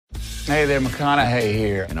Hey there, McConaughey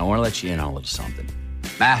here. And I want to let you in on a little something.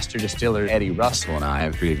 Master distiller Eddie Russell and I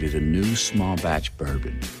have created a new small batch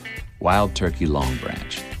bourbon, Wild Turkey Long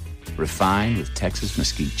Branch, refined with Texas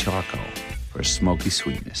mesquite charcoal for a smoky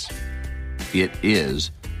sweetness. It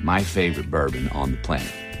is my favorite bourbon on the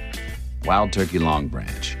planet. Wild Turkey Long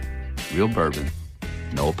Branch. Real bourbon,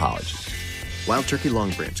 no apologies. Wild Turkey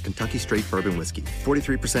Long Branch, Kentucky Straight Bourbon Whiskey.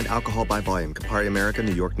 43% alcohol by volume. Campari America,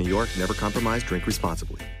 New York, New York. Never compromise. Drink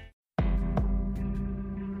responsibly.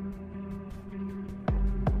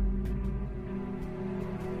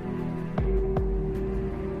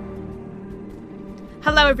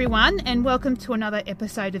 Hello everyone and welcome to another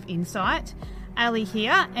episode of Insight. Ali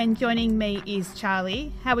here and joining me is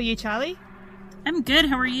Charlie. How are you, Charlie? I'm good.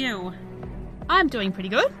 How are you? I'm doing pretty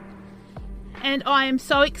good. And I am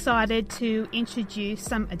so excited to introduce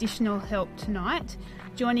some additional help tonight.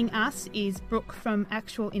 Joining us is Brooke from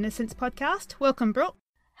Actual Innocence podcast. Welcome, Brooke.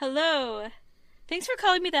 Hello. Thanks for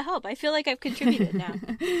calling me the help. I feel like I've contributed now.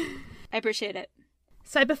 I appreciate it.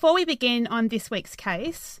 So before we begin on this week's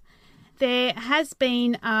case, there has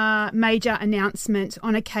been a major announcement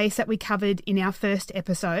on a case that we covered in our first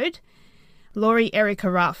episode, Lori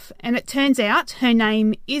Erica Ruff. And it turns out her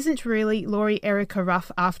name isn't really Lori Erica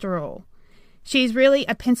Ruff after all. She's really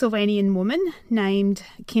a Pennsylvanian woman named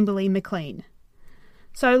Kimberly McLean.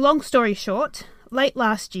 So long story short, late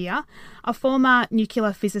last year, a former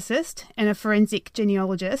nuclear physicist and a forensic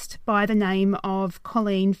genealogist by the name of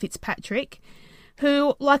Colleen Fitzpatrick,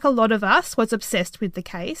 who, like a lot of us, was obsessed with the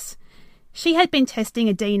case, she had been testing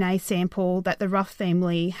a DNA sample that the Ruff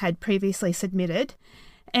family had previously submitted,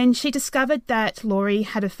 and she discovered that Lori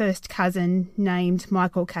had a first cousin named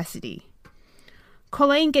Michael Cassidy.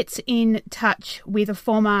 Colleen gets in touch with a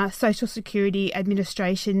former Social Security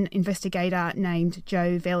Administration investigator named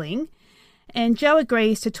Joe Velling, and Joe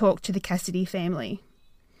agrees to talk to the Cassidy family.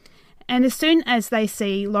 And as soon as they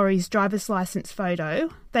see Lori's driver's license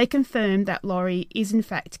photo, they confirm that Lori is in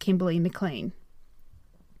fact Kimberly McLean.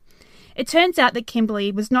 It turns out that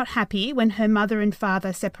Kimberly was not happy when her mother and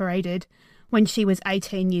father separated when she was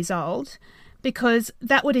 18 years old, because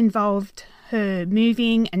that would involve her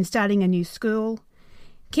moving and starting a new school.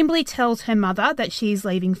 Kimberly tells her mother that she is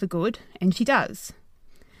leaving for good, and she does.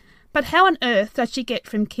 But how on earth does she get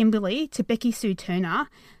from Kimberly to Becky Sue Turner?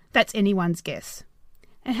 That's anyone's guess.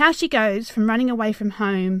 And how she goes from running away from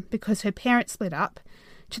home because her parents split up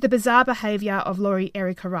to the bizarre behaviour of Lori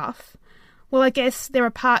Erica Ruff, well, I guess there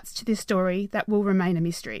are parts to this story that will remain a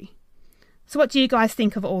mystery. So what do you guys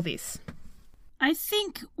think of all this? I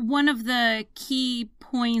think one of the key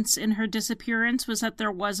points in her disappearance was that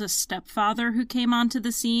there was a stepfather who came onto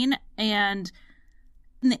the scene, and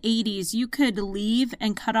in the 80s, you could leave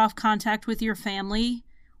and cut off contact with your family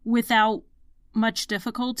without much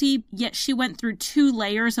difficulty, yet she went through 2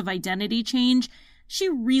 layers of identity change. She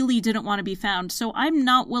really didn't want to be found, so I'm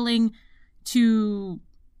not willing to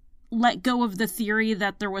let go of the theory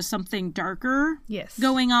that there was something darker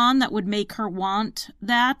going on that would make her want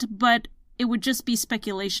that, but it would just be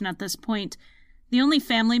speculation at this point. The only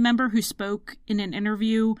family member who spoke in an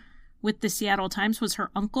interview with the Seattle Times was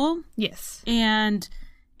her uncle. Yes. And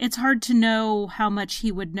it's hard to know how much he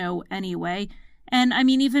would know anyway. And I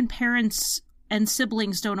mean, even parents and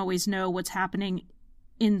siblings don't always know what's happening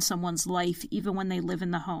in someone's life, even when they live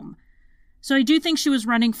in the home. So I do think she was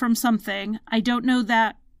running from something. I don't know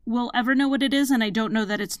that we'll ever know what it is, and I don't know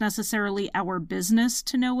that it's necessarily our business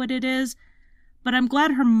to know what it is, but I'm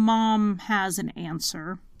glad her mom has an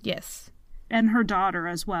answer. Yes. And her daughter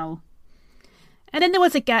as well. And then there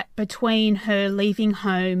was a gap between her leaving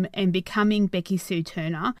home and becoming Becky Sue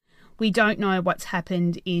Turner. We don't know what's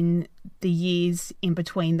happened in the years in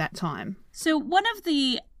between that time. So one of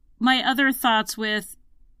my other thoughts with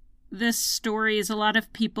this story is a lot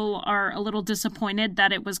of people are a little disappointed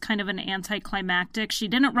that it was kind of an anticlimactic. She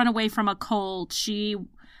didn't run away from a cult.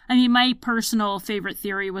 My personal favorite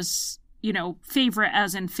theory was, favorite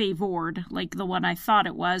as in favored, like the one I thought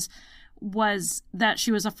it was that she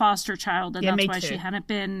was a foster child, and that's why she hadn't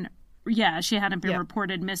been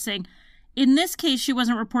reported missing. In this case, she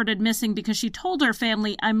wasn't reported missing because she told her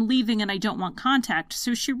family, I'm leaving and I don't want contact.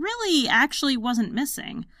 So she really actually wasn't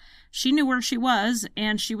missing. She knew where she was,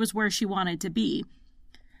 and she was where she wanted to be.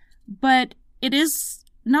 But it is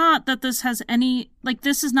not that this has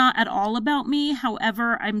this is not at all about me.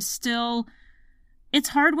 However, it's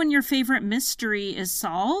hard when your favorite mystery is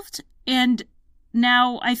solved. And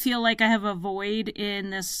now I feel like I have a void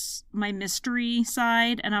in my mystery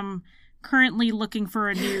side, and I'm currently looking for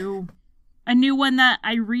a new one that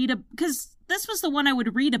I read, because this was the one I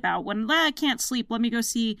would read about when I can't sleep. Let me go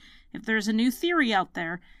see if there's a new theory out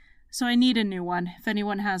there. So I need a new one. If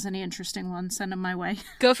anyone has any interesting ones, send them my way.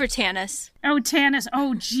 Go for Tanis. Oh, Tanis.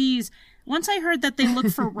 Oh, geez. Once I heard that they look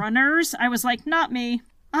for runners, I was like, not me.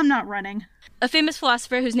 I'm not running. A famous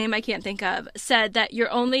philosopher whose name I can't think of said that you're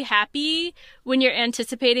only happy when you're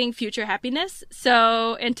anticipating future happiness.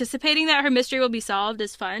 So anticipating that her mystery will be solved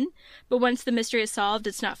is fun. But once the mystery is solved,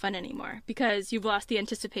 it's not fun anymore because you've lost the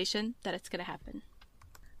anticipation that it's going to happen.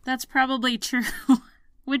 That's probably true.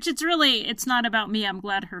 Which it's not about me. I'm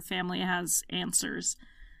glad her family has answers.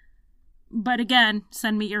 But again,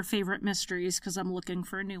 send me your favorite mysteries because I'm looking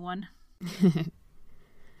for a new one.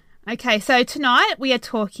 Okay, so tonight we are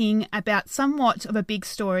talking about somewhat of a big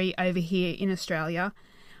story over here in Australia,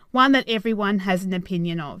 one that everyone has an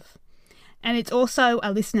opinion of. And it's also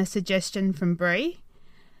a listener suggestion from Bree.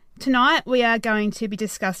 Tonight we are going to be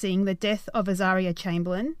discussing the death of Azaria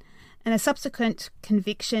Chamberlain and a subsequent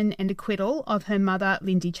conviction and acquittal of her mother,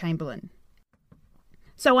 Lindy Chamberlain.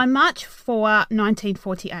 So on March 4,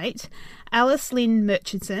 1948, Alice Lynn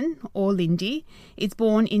Murchison, or Lindy, is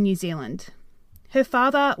born in New Zealand. Her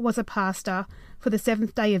father was a pastor for the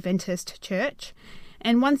Seventh-day Adventist Church,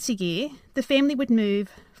 and once a year, the family would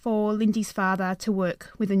move for Lindy's father to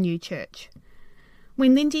work with a new church.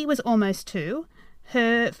 When Lindy was almost 2,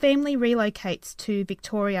 her family relocates to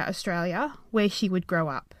Victoria, Australia, where she would grow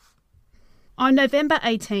up. On November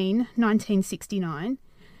 18, 1969,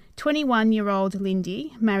 21-year-old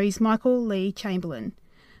Lindy marries Michael Lee Chamberlain,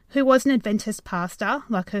 who was an Adventist pastor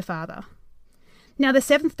like her father. Now, the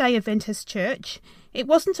Seventh-day Adventist Church, it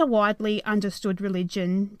wasn't a widely understood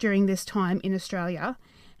religion during this time in Australia,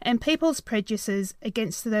 and people's prejudices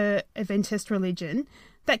against the Adventist religion,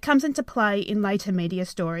 that comes into play in later media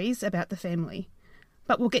stories about the family.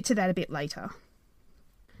 But we'll get to that a bit later.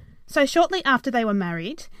 So shortly after they were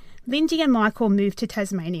married, Lindy and Michael moved to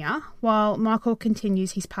Tasmania, while Michael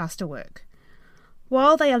continues his pastor work.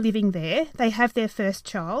 While they are living there, they have their first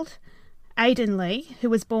child, Aidan Lee, who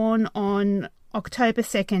was born on October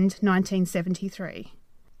 2nd, 1973.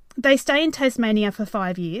 They stay in Tasmania for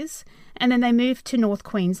 5 years, and then they move to North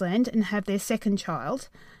Queensland and have their second child,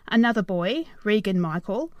 another boy, Regan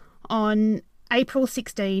Michael, on April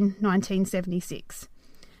 16, 1976.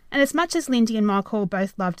 And as much as Lindy and Michael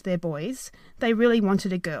both loved their boys, they really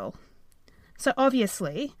wanted a girl. So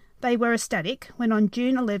obviously, they were ecstatic when on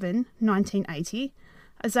June 11, 1980,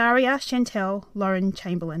 Azaria Chantel Lauren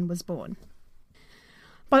Chamberlain was born.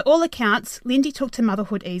 By all accounts, Lindy took to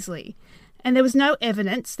motherhood easily, and there was no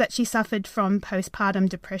evidence that she suffered from postpartum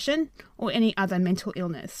depression or any other mental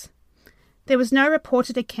illness. There was no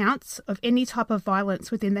reported accounts of any type of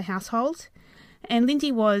violence within the household, and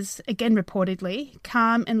Lindy was, again reportedly,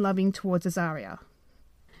 calm and loving towards Azaria.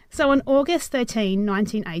 So on August 13,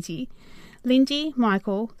 1980, Lindy,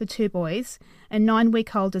 Michael, the 2 boys, and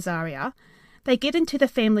 9-week-old Azaria, they get into the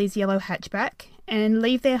family's yellow hatchback and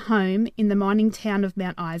leave their home in the mining town of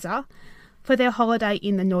Mount Isa for their holiday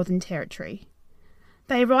in the Northern Territory.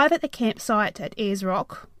 They arrive at the campsite at Ayers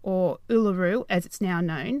Rock, or Uluru as it's now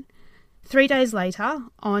known, 3 days later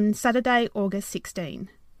on Saturday, August 16.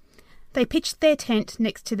 They pitched their tent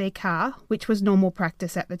next to their car, which was normal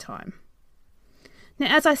practice at the time.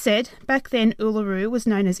 Now, as I said, back then Uluru was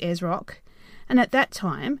known as Ayers Rock, and at that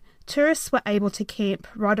time, tourists were able to camp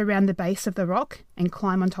right around the base of the rock and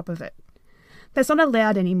climb on top of it. That's not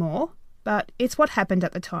allowed anymore, but it's what happened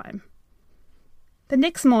at the time. The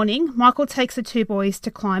next morning, Michael takes the 2 boys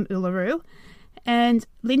to climb Uluru, and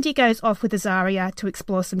Lindy goes off with Azaria to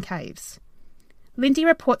explore some caves. Lindy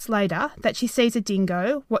reports later that she sees a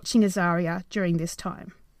dingo watching Azaria during this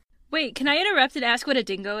time. Wait, can I interrupt and ask what a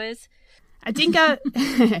dingo is? A dingo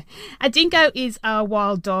is a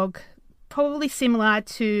wild dog, probably similar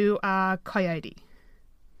to a coyote.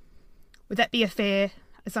 Would that be a fair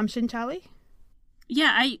assumption, Charlie?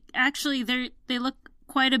 Yeah, they look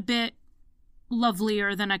quite a bit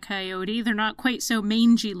lovelier than a coyote. They're not quite so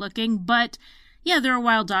mangy looking, but yeah, they're a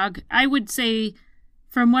wild dog. I would say,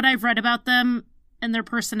 from what I've read about them and their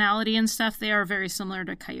personality and stuff, they are very similar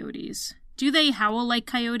to coyotes. Do they howl like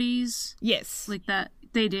coyotes? Yes. Like that?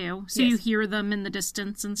 They do. So yes. You hear them in the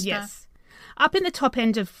distance and stuff? Yes. Up in the top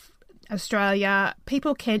end of Australia,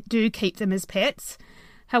 people do keep them as pets.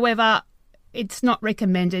 However, it's not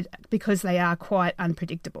recommended because they are quite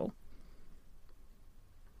unpredictable.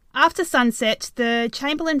 After sunset, the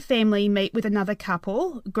Chamberlain family meet with another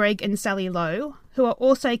couple, Greg and Sally Lowe, who are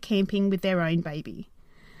also camping with their own baby.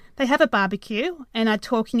 They have a barbecue and are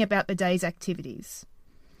talking about the day's activities.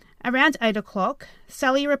 Around 8 o'clock,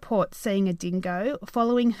 Sally reports seeing a dingo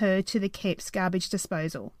following her to the camp's garbage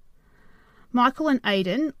disposal. Michael and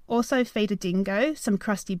Aidan also feed a dingo some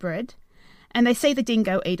crusty bread, and they see the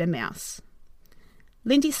dingo eat a mouse.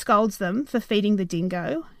 Lindy scolds them for feeding the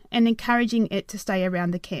dingo and encouraging it to stay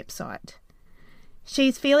around the campsite.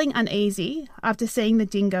 She's feeling uneasy after seeing the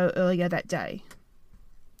dingo earlier that day.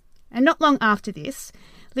 And not long after this,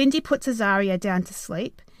 Lindy puts Azaria down to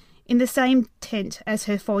sleep in the same tent as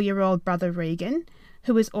her 4-year-old brother Regan,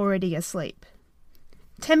 who is already asleep.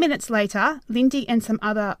 10 minutes later, Lindy and some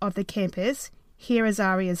other of the campers hear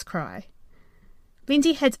Azaria's cry.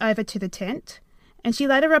 Lindy heads over to the tent, and she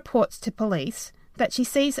later reports to police that she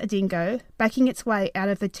sees a dingo backing its way out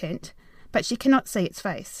of the tent, but she cannot see its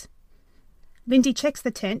face. Lindy checks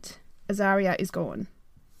the tent. Azaria is gone.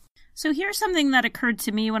 So here's something that occurred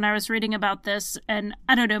to me when I was reading about this, and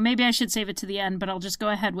I don't know, maybe I should save it to the end, but I'll just go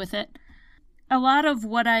ahead with it. A lot of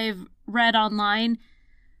what I've read online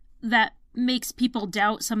that makes people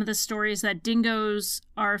doubt some of the stories that dingoes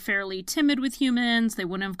are fairly timid with humans. They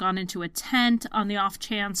wouldn't have gone into a tent on the off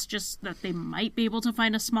chance just that they might be able to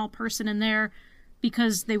find a small person in there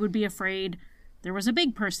because they would be afraid there was a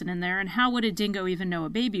big person in there, and how would a dingo even know a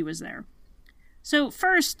baby was there? So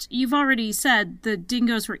first, you've already said the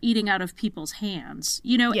dingoes were eating out of people's hands.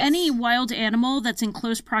 You know, Yes. Any wild animal that's in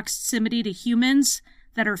close proximity to humans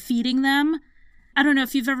that are feeding them, I don't know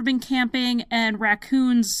if you've ever been camping and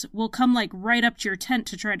raccoons will come like right up to your tent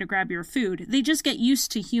to try to grab your food. They just get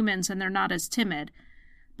used to humans and they're not as timid.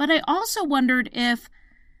 But I also wondered if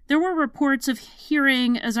there were reports of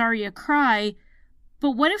hearing Azaria cry,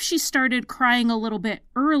 but what if she started crying a little bit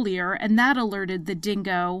earlier and that alerted the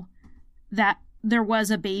dingo that there was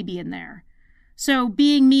a baby in there? So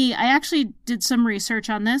being me, I actually did some research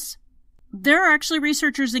on this. There are actually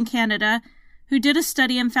researchers in Canada who did a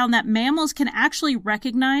study and found that mammals can actually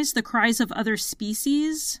recognize the cries of other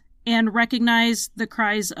species and recognize the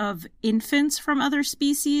cries of infants from other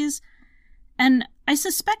species. And I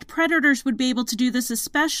suspect predators would be able to do this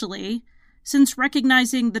especially since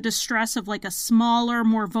recognizing the distress of like a smaller,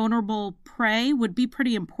 more vulnerable prey would be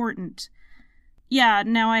pretty important. Yeah,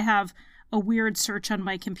 now I have a weird search on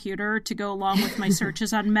my computer to go along with my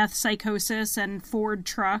searches on meth psychosis and Ford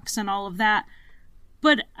trucks and all of that.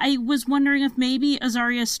 But I was wondering if maybe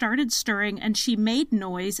Azaria started stirring and she made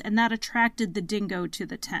noise and that attracted the dingo to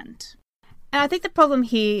the tent. And I think the problem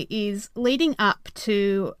here is leading up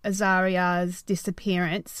to Azaria's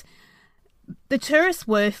disappearance, the tourists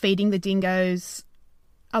were feeding the dingoes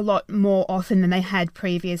a lot more often than they had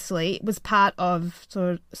previously. It was part of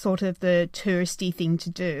sort of the touristy thing to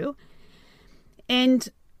do. And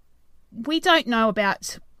we don't know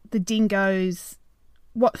about the dingoes,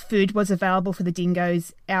 what food was available for the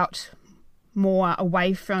dingoes out more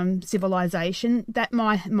away from civilization. That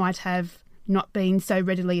might have not been so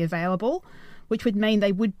readily available, which would mean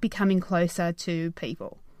they would be coming closer to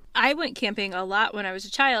people. I went camping a lot when I was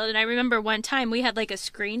a child, and I remember one time we had like a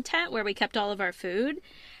screen tent where we kept all of our food,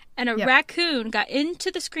 and a raccoon got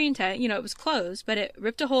into the screen tent. You know, it was closed, but it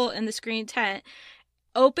ripped a hole in the screen tent,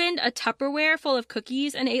 opened a Tupperware full of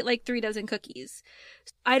cookies, and ate like 3 dozen cookies.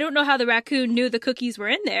 I don't know how the raccoon knew the cookies were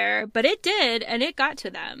in there, but it did, and it got to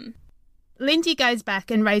them. Lindy goes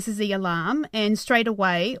back and raises the alarm, and straight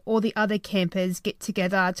away all the other campers get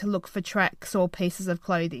together to look for tracks or pieces of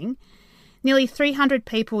clothing. Nearly 300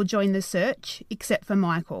 people join the search, except for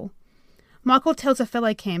Michael. Michael tells a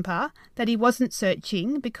fellow camper that he wasn't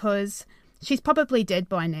searching because she's probably dead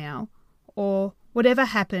by now, or whatever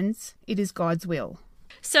happens, it is God's will.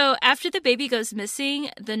 So after the baby goes missing,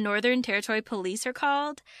 the Northern Territory Police are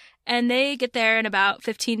called, and they get there in about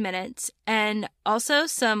 15 minutes. And also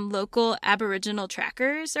some local Aboriginal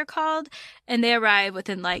trackers are called, and they arrive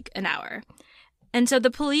within like an hour. And so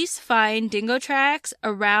the police find dingo tracks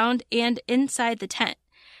around and inside the tent.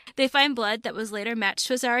 They find blood that was later matched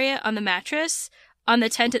to Azaria on the mattress, on the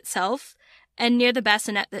tent itself, and near the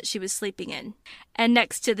bassinet that she was sleeping in, and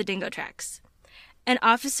next to the dingo tracks. An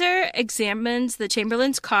officer examines the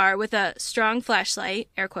Chamberlain's car with a strong flashlight,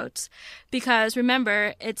 air quotes, because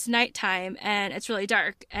remember, it's nighttime and it's really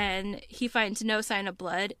dark, and he finds no sign of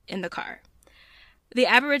blood in the car. The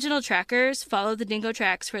Aboriginal trackers follow the dingo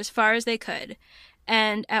tracks for as far as they could,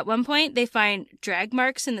 and at one point they find drag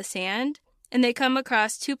marks in the sand, and they come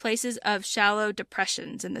across 2 places of shallow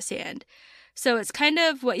depressions in the sand. So it's kind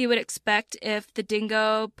of what you would expect if the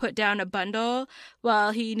dingo put down a bundle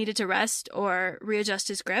while he needed to rest or readjust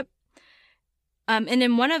his grip. And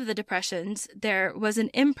in one of the depressions, there was an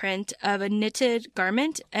imprint of a knitted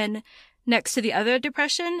garment, and next to the other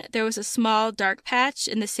depression, there was a small dark patch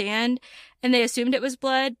in the sand, and they assumed it was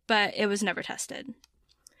blood, but it was never tested.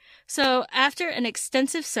 So after an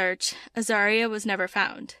extensive search, Azaria was never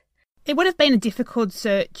found. It would have been a difficult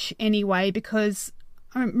search anyway because,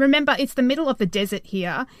 remember, it's the middle of the desert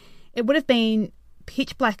here. It would have been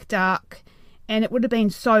pitch black dark, and it would have been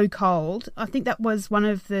so cold. I think that was one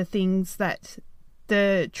of the things that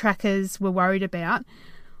the trackers were worried about,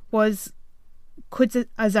 was could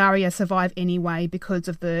Azaria survive anyway because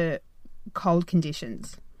of the cold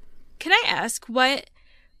conditions. Can I ask what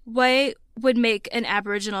would make an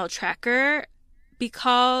Aboriginal tracker be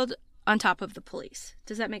called on top of the police?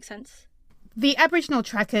 Does that make sense? The Aboriginal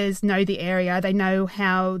trackers know the area. They know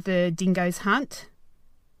how the dingoes hunt.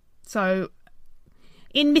 So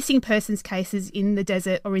in missing persons cases in the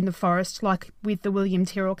desert or in the forest, like with the William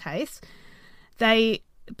Tyrrell case, the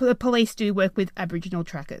police do work with Aboriginal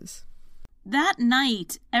trackers. That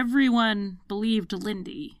night, everyone believed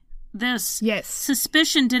Lindy. This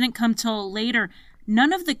suspicion didn't come till later.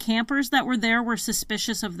 None of the campers that were there were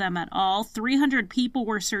suspicious of them at all. 300 people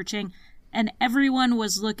were searching, and everyone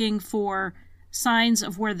was looking for signs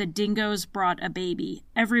of where the dingoes brought a baby.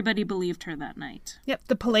 Everybody believed her that night. Yep,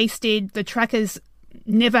 the police did. The trackers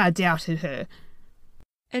never doubted her.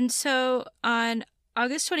 And so on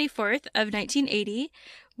August 24th of 1980,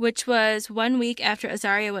 which was 1 week after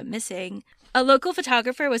Azaria went missing, a local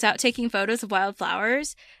photographer was out taking photos of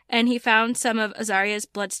wildflowers, and he found some of Azaria's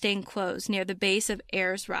bloodstained clothes near the base of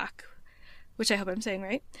Ayers Rock, which I hope I'm saying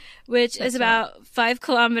right, which is about 5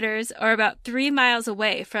 kilometers or about 3 miles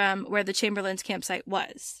away from where the Chamberlain's campsite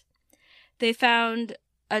was. They found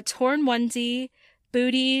a torn onesie,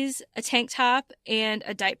 booties, a tank top, and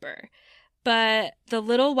a diaper. But the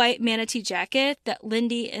little white manatee jacket that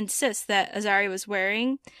Lindy insists that Azaria was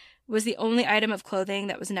wearing was the only item of clothing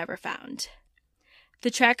that was never found. The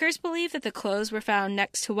trackers believe that the clothes were found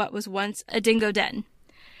next to what was once a dingo den.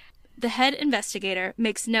 The head investigator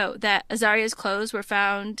makes note that Azaria's clothes were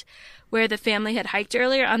found where the family had hiked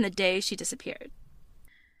earlier on the day she disappeared.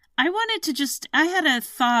 I had a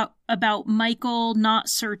thought about Michael not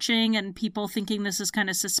searching and people thinking this is kind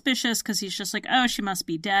of suspicious because he's just like, oh, she must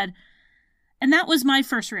be dead. And that was my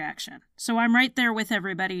first reaction. So I'm right there with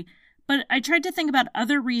everybody. But I tried to think about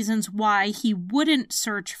other reasons why he wouldn't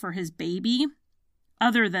search for his baby,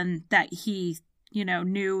 other than that he,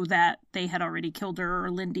 knew that they had already killed her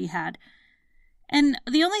or Lindy had. And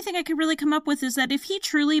the only thing I could really come up with is that if he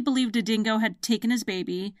truly believed a dingo had taken his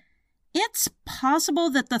baby, it's possible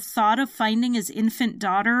that the thought of finding his infant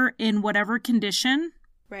daughter in whatever condition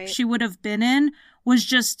she would have been in was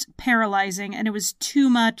just paralyzing, and it was too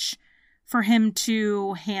much for him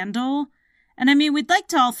to handle. And I mean, we'd like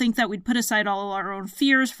to all think that we'd put aside all our own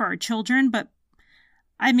fears for our children, but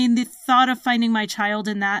I mean, the thought of finding my child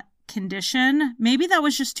in that condition, maybe that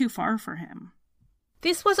was just too far for him.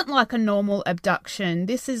 This wasn't like a normal abduction.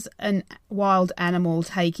 This is a wild animal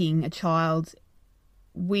taking a child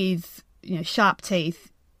with, sharp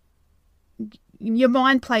teeth. Your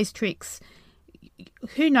mind plays tricks.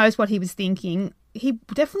 Who knows what he was thinking? He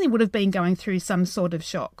definitely would have been going through some sort of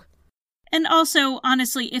shock. And also,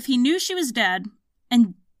 honestly, if he knew she was dead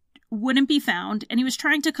and wouldn't be found, and he was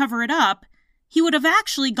trying to cover it up, he would have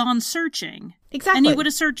actually gone searching. Exactly. And he would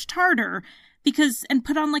have searched harder and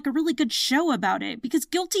put on like a really good show about it. Because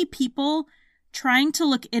guilty people trying to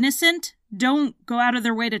look innocent don't go out of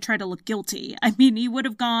their way to try to look guilty. I mean, he would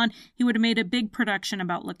have made a big production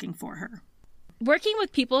about looking for her. Working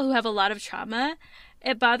with people who have a lot of trauma,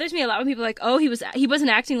 it bothers me a lot when people are like, oh, he wasn't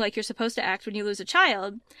acting like you're supposed to act when you lose a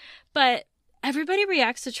child. But everybody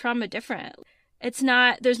reacts to trauma different. There's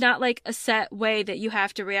not like a set way that you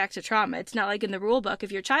have to react to trauma. It's not like in the rule book,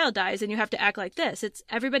 if your child dies and you have to act like this.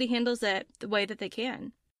 Everybody handles it the way that they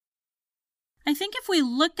can. I think if we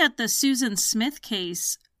look at the Susan Smith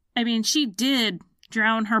case, I mean, she did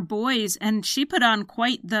drown her boys and she put on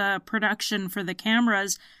quite the production for the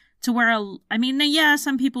cameras to where,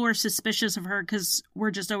 some people were suspicious of her because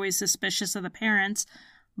we're just always suspicious of the parents.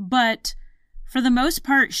 But for the most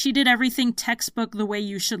part, she did everything textbook the way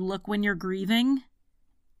you should look when you're grieving.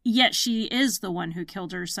 Yet she is the one who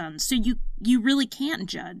killed her son. So you really can't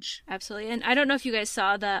judge. Absolutely. And I don't know if you guys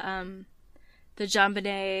saw the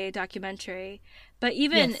JonBenét documentary, but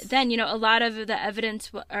even then, a lot of the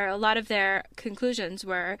evidence or a lot of their conclusions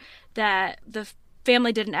were that the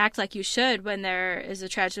family didn't act like you should when there is a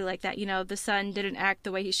tragedy like that. The son didn't act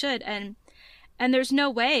the way he should. And there's no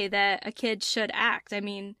way that a kid should act. I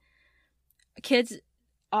mean, kids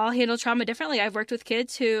all handle trauma differently. I've worked with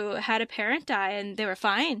kids who had a parent die and they were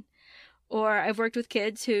fine. Or I've worked with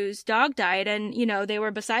kids whose dog died and, they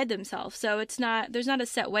were beside themselves. So there's not a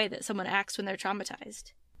set way that someone acts when they're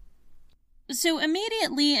traumatized. So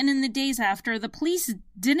immediately and in the days after, the police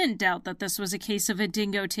didn't doubt that this was a case of a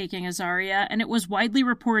dingo taking Azaria, and it was widely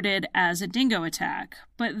reported as a dingo attack.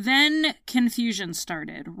 But then confusion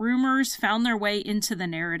started. Rumors found their way into the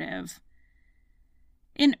narrative.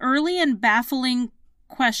 An early and baffling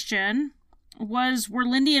question were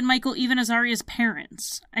Lindy and Michael even Azaria's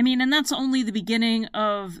parents? I mean, and that's only the beginning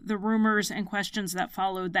of the rumors and questions that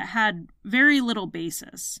followed that had very little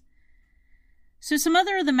basis. So some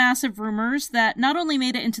other of the massive rumors that not only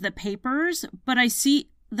made it into the papers, but I see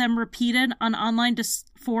them repeated on online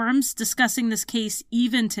forums discussing this case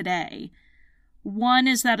even today. One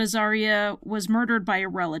is that Azaria was murdered by a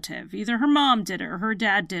relative. Either her mom did it, or her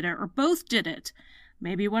dad did it, or both did it.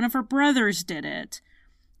 Maybe one of her brothers did it.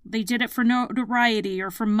 They did it for notoriety or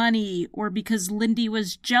for money or because Lindy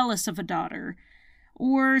was jealous of a daughter.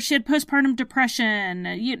 Or she had postpartum depression.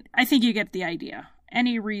 I think you get the idea.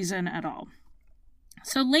 Any reason at all.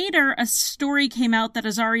 So later, a story came out that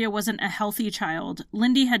Azaria wasn't a healthy child.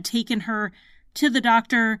 Lindy had taken her to the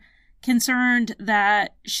doctor, concerned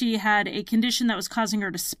that she had a condition that was causing her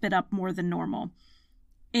to spit up more than normal.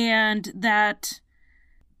 And that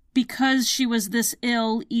because she was this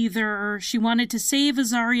ill, either she wanted to save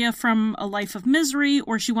Azaria from a life of misery,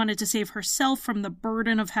 or she wanted to save herself from the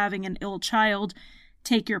burden of having an ill child.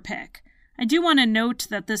 Take your pick. I do want to note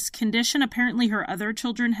that this condition, apparently her other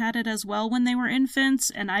children had it as well when they were infants,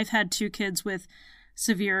 and I've had 2 kids with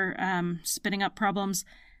severe spitting up problems,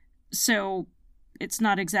 so it's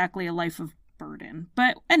not exactly a life of burden.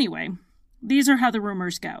 But anyway, these are how the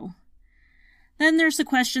rumors go. Then there's the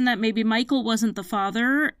question that maybe Michael wasn't the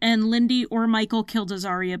father, and Lindy or Michael killed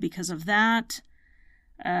Azaria because of that.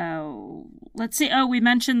 Let's see. We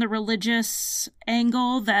mentioned the religious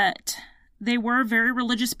angle, that they were very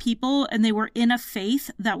religious people, and they were in a faith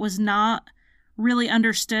that was not really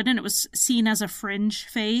understood, and it was seen as a fringe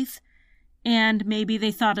faith. And maybe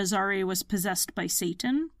they thought Azaria was possessed by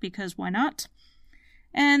Satan, because why not?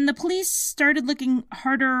 And the police started looking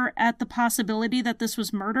harder at the possibility that this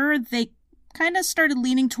was murder. They kind of started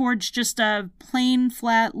leaning towards just a plain,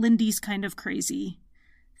 flat, Lindy's kind of crazy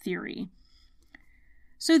theory.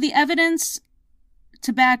 So the evidence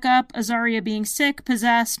to back up Azaria being sick,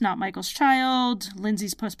 possessed, not Michael's child,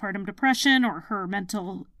 Lindsay's postpartum depression, or her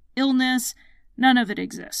mental illness, none of it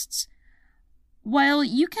exists. While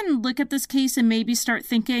you can look at this case and maybe start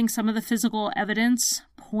thinking some of the physical evidence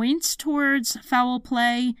points towards foul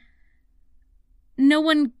play, no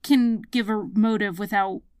one can give a motive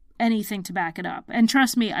without anything to back it up. And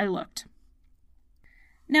trust me, I looked.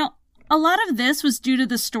 Now, a lot of this was due to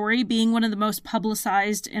the story being one of the most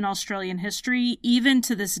publicized in Australian history, even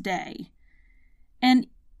to this day. And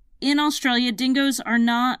in Australia, dingoes are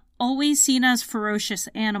not always seen as ferocious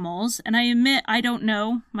animals, and I admit I don't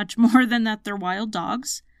know much more than that they're wild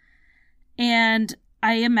dogs. And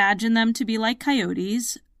I imagine them to be like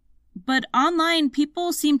coyotes, but online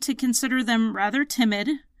people seem to consider them rather timid,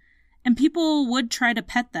 and people would try to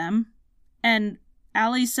pet them. And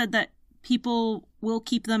Allie said that people will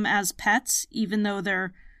keep them as pets, even though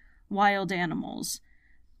they're wild animals.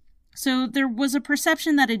 So there was a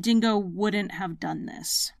perception that a dingo wouldn't have done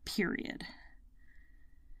this, period.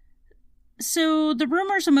 So the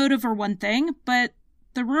rumors of motive are one thing, but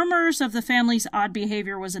the rumors of the family's odd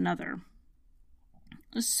behavior was another.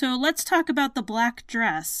 So let's talk about the black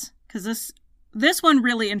dress, because this one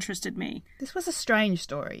really interested me. This was a strange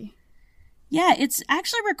story. Yeah, it's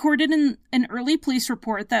actually recorded in an early police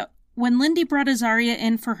report that when Lindy brought Azaria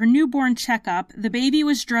in for her newborn checkup, the baby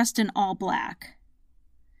was dressed in all black.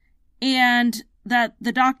 And that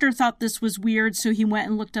the doctor thought this was weird, so he went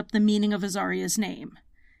and looked up the meaning of Azaria's name.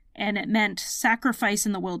 And it meant sacrifice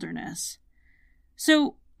in the wilderness.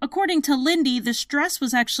 So, according to Lindy, this dress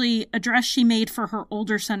was actually a dress she made for her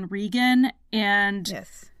older son, Regan, and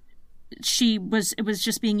yes, it was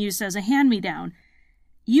just being used as a hand-me-down.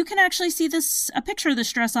 You can actually see a picture of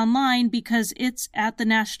this dress online because it's at the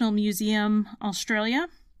National Museum Australia,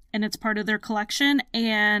 and it's part of their collection,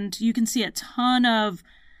 and you can see a ton of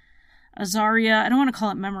Azaria, I don't want to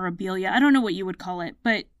call it memorabilia, I don't know what you would call it,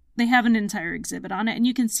 but they have an entire exhibit on it, and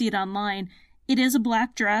you can see it online. It is a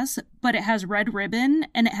black dress, but it has red ribbon,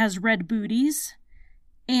 and it has red booties,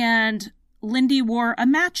 and Lindy wore a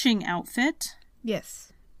matching outfit.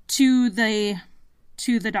 Yes. To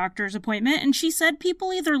the doctor's appointment, and she said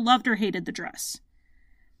people either loved or hated the dress.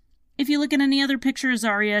 If you look at any other picture of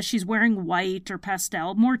Azaria, she's wearing white or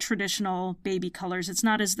pastel, more traditional baby colors. It's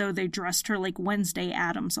not as though they dressed her like Wednesday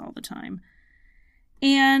Addams all the time.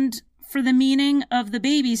 And for the meaning of the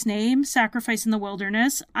baby's name, Sacrifice in the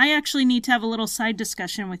Wilderness, I actually need to have a little side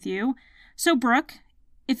discussion with you. So, Brooke,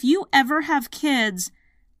 if you ever have kids,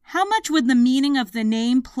 how much would the meaning of the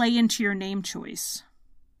name play into your name choice?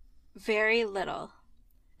 Very little.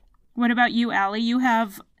 What about you, Allie? You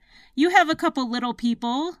have a couple little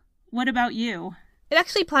people. What about you? It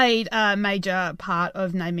actually played a major part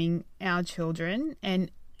of naming our children, and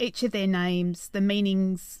each of their names, the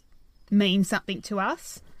meanings mean something to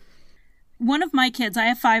us. One of my kids, I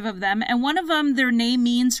have 5 of them, and one of them, their name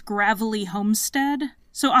means gravelly homestead.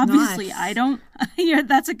 So obviously Nice. I don't, yeah,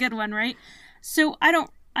 that's a good one, right? So I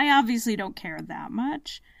obviously don't care that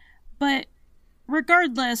much. But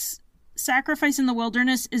regardless, sacrifice in the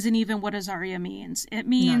wilderness isn't even what Azaria means. It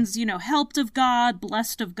means, helped of God,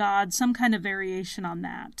 blessed of God, some kind of variation on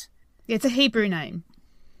that. It's a Hebrew name.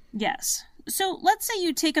 Yes. So let's say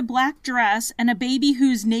you take a black dress and a baby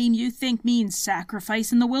whose name you think means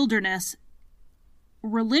sacrifice in the wilderness,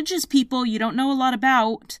 religious people you don't know a lot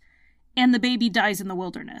about, and the baby dies in the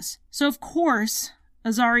wilderness. So of course,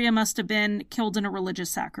 Azaria must have been killed in a religious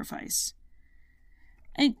sacrifice.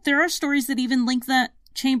 And there are stories that even link the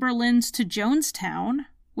Chamberlains to Jonestown,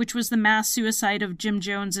 which was the mass suicide of Jim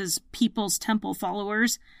Jones's People's Temple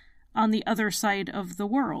followers on the other side of the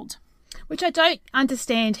world. Which I don't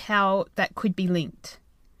understand how that could be linked.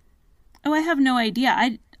 Oh, I have no idea.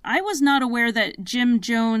 I was not aware that Jim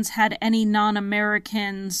Jones had any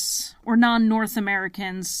non-Americans or non-North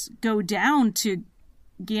Americans go down to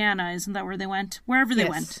Guyana. Isn't that where they went? Wherever they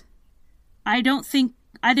went. I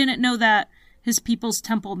didn't know that his People's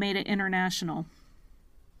Temple made it international.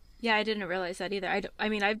 Yeah, I didn't realize that either.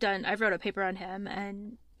 I've wrote a paper on him,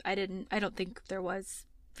 and I don't think there was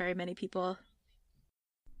very many people.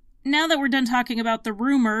 Now that we're done talking about the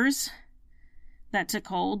rumors that took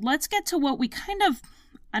hold, let's get to what we kind of,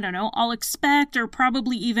 all expect or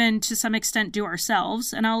probably even to some extent do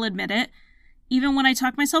ourselves. And I'll admit it, even when I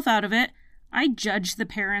talk myself out of it, I judge the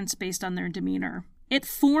parents based on their demeanor. It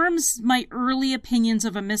forms my early opinions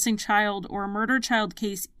of a missing child or a murdered child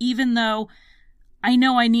case, even though I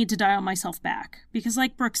know I need to dial myself back. Because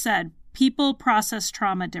like Brooke said, people process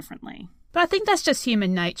trauma differently. But I think that's just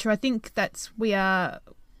human nature. I think we are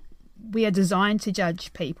designed to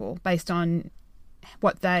judge people based on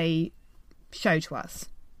what they show to us.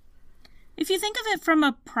 If you think of it from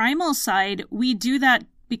a primal side, we do that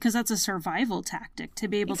because that's a survival tactic, to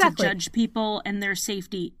be able to judge people and their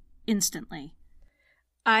safety instantly.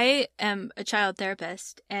 I am a child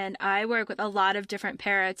therapist, and I work with a lot of different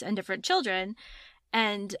parents and different children.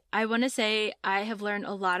 And I want to say I have learned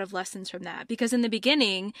a lot of lessons from that, because in the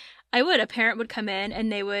beginning, a parent would come in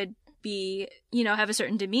and they would be, have a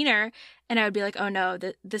certain demeanor, and I would be like, oh no,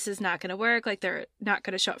 this is not going to work. Like, they're not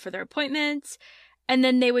going to show up for their appointments. And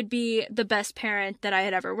then they would be the best parent that I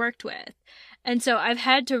had ever worked with. And so I've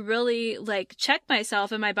had to really check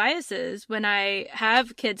myself and my biases when I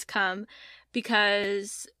have kids come,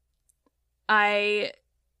 because I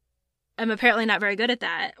am apparently not very good at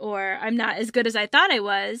that, or I'm not as good as I thought I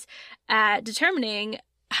was at determining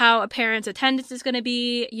how a parent's attendance is going to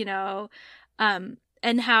be,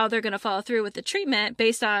 and how they're going to follow through with the treatment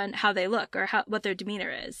based on how they look or what their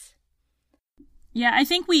demeanor is. Yeah, I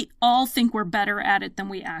think we all think we're better at it than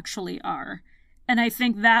we actually are. And I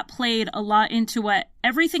think that played a lot into what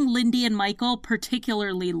everything Lindy and Michael,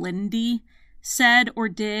 particularly Lindy, said or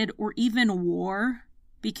did or even wore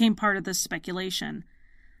became part of this speculation.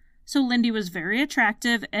 So Lindy was very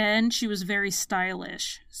attractive and she was very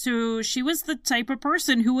stylish. So she was the type of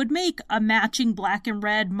person who would make a matching black and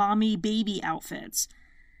red mommy baby outfits.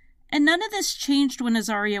 And none of this changed when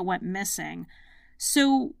Azaria went missing.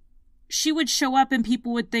 So she would show up and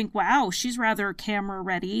people would think, wow, she's rather camera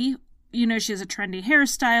ready. She has a trendy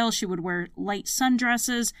hairstyle. She would wear light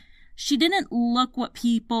sundresses. She didn't look what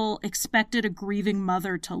people expected a grieving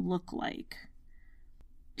mother to look like.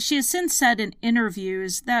 She has since said in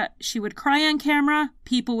interviews that she would cry on camera,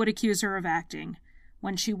 people would accuse her of acting.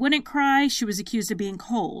 When she wouldn't cry, she was accused of being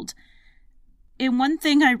cold. In one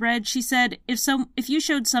thing I read, she said, if you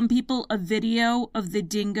showed some people a video of the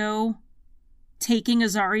dingo taking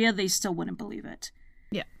Azaria, they still wouldn't believe it.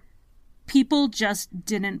 Yeah. People just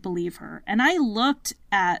didn't believe her. And I looked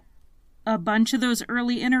at a bunch of those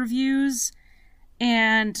early interviews,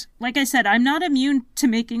 and like I said, I'm not immune to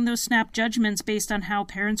making those snap judgments based on how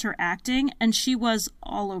parents are acting, and she was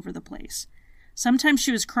all over the place. Sometimes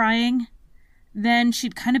she was crying, then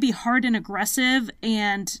she'd kind of be hard and aggressive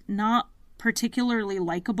and not particularly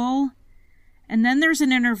likable. And then there's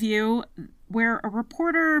an interview where a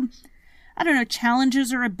reporter,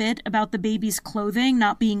 challenges her a bit about the baby's clothing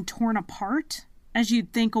not being torn apart, as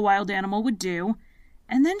you'd think a wild animal would do.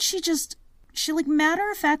 And then she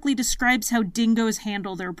matter-of-factly describes how dingoes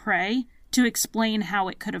handle their prey to explain how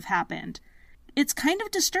it could have happened. It's kind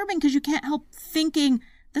of disturbing because you can't help thinking,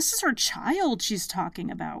 this is her child she's talking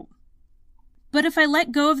about. But if I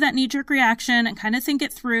let go of that knee-jerk reaction and kind of think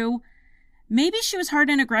it through, maybe she was hard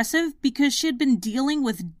and aggressive because she had been dealing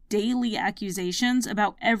with daily accusations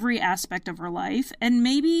about every aspect of her life, and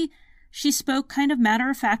maybe she spoke kind of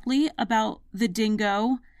matter-of-factly about the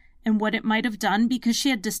dingo and what it might have done because she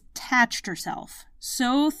had detached herself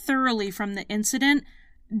so thoroughly from the incident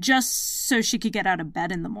just so she could get out of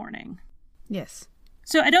bed in the morning. Yes.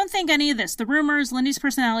 So I don't think any of this, the rumors, Lindy's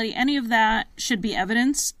personality, any of that should be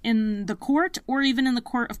evidence in the court or even in the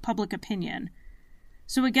court of public opinion.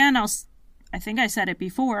 So again, I think I said it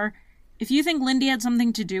before, if you think Lindy had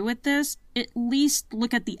something to do with this, at least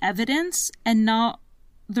look at the evidence and not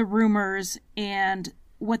the rumors and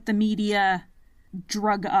what the media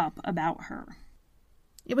drug up about her.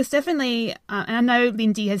 It was definitely, and I know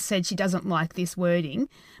Lindy has said she doesn't like this wording,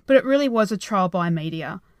 but it really was a trial by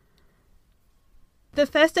media. The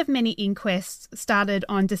first of many inquests started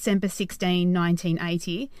on December 16,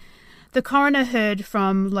 1980. The coroner heard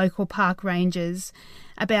from local park rangers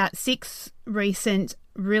about 6 recent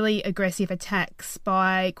really aggressive attacks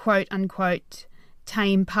by quote-unquote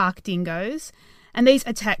tame park dingoes, and these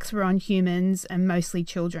attacks were on humans and mostly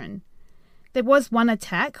children. There was one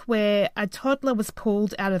attack where a toddler was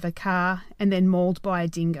pulled out of a car and then mauled by a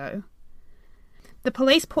dingo. The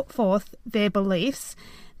police put forth their beliefs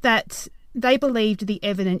that they believed the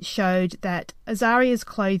evidence showed that Azaria's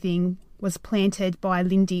clothing was planted by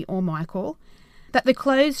Lindy or Michael, that the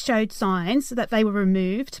clothes showed signs that they were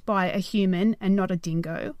removed by a human and not a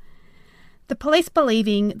dingo. The police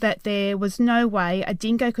believing that there was no way a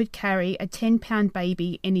dingo could carry a 10-pound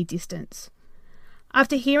baby any distance.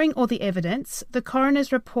 After hearing all the evidence, the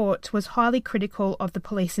coroner's report was highly critical of the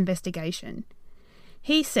police investigation.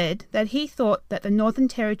 He said that he thought that the Northern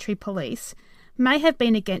Territory Police may have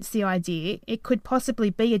been against the idea it could possibly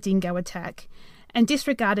be a dingo attack and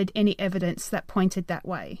disregarded any evidence that pointed that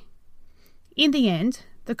way. In the end,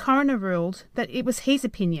 the coroner ruled that it was his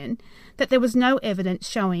opinion that there was no evidence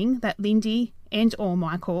showing that Lindy and or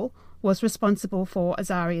Michael was responsible for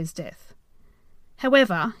Azaria's death.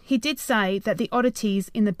 However, he did say that the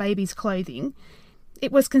oddities in the baby's clothing,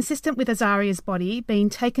 it was consistent with Azaria's body being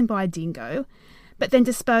taken by a dingo, but then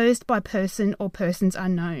disposed by person or persons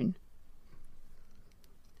unknown.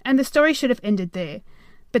 And the story should have ended there,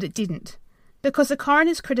 but it didn't. Because the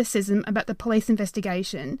coroner's criticism about the police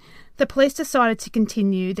investigation, the police decided to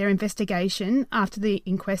continue their investigation after the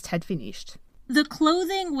inquest had finished. The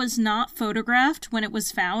clothing was not photographed when it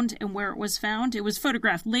was found and where it was found. It was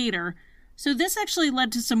photographed later. So this actually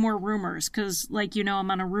led to some more rumors, because,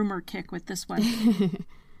 I'm on a rumor kick with this one.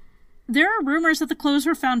 There are rumors that the clothes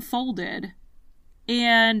were found folded,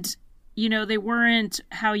 and, they weren't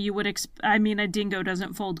how you would a dingo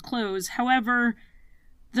doesn't fold clothes. However,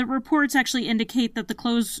 the reports actually indicate that the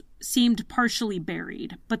clothes seemed partially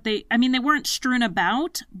buried, but they weren't strewn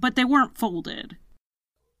about, but they weren't folded.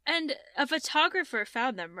 And a photographer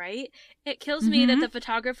found them, right? It kills me that the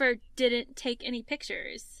photographer didn't take any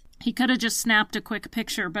pictures. He could have just snapped a quick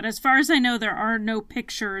picture, but as far as I know, there are no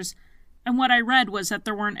pictures. And what I read was that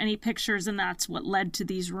there weren't any pictures, and that's what led to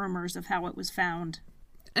these rumors of how it was found.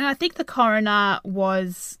 And I think the coroner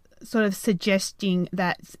was sort of suggesting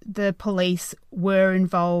that the police were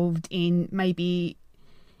involved in maybe,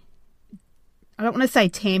 I don't want to say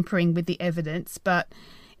tampering with the evidence, but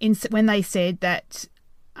when they said that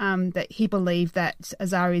that he believed that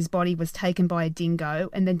Azaria's body was taken by a dingo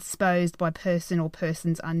and then disposed by person or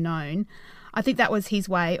persons unknown, I think that was his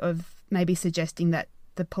way of maybe suggesting that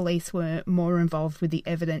the police were more involved with the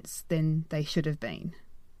evidence than they should have been.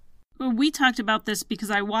 Well, we talked about this because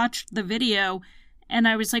I watched the video and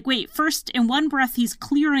I was like, wait, first, in one breath, he's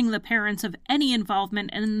clearing the parents of any involvement,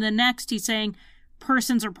 and in the next, he's saying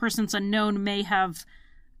persons or persons unknown may have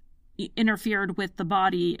interfered with the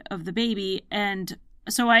body of the baby. And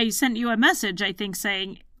so I sent you a message, I think,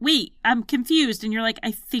 saying, wait, I'm confused. And you're like,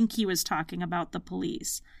 I think he was talking about the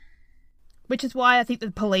police. Which is why I think the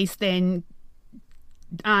police then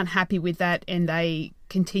aren't happy with that, and they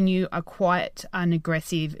continue a quiet,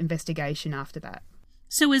 unaggressive investigation after that.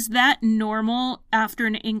 So is that normal after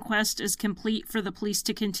an inquest is complete for the police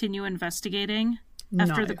to continue investigating?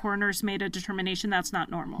 After the coroner's made a determination? That's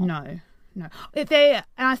not normal. No.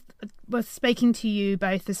 I was speaking to you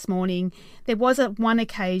both this morning. There was one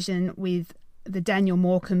occasion with the Daniel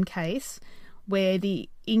Morecambe case where the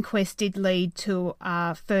inquest did lead to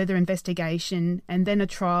a further investigation and then a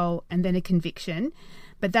trial and then a conviction,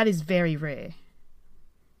 but that is very rare.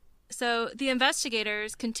 So the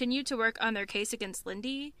investigators continued to work on their case against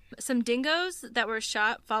Lindy. Some dingoes that were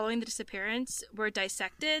shot following the disappearance were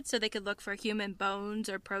dissected so they could look for human bones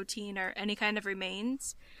or protein or any kind of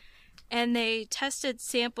remains. And they tested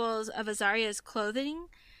samples of Azaria's clothing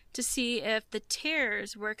to see if the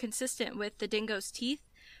tears were consistent with the dingo's teeth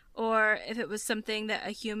or if it was something that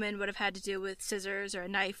a human would have had to do with scissors or a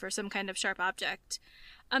knife or some kind of sharp object.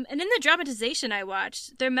 And in the dramatization I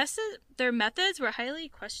watched, their methods were highly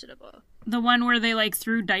questionable. The one where they, like,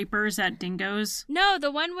 threw diapers at dingoes? No,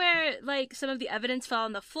 the one where, like, some of the evidence fell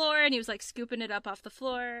on the floor and he was, like, scooping it up off the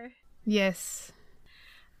floor. Yes.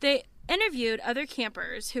 They interviewed other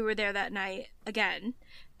campers who were there that night again,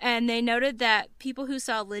 and they noted that people who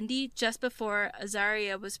saw Lindy just before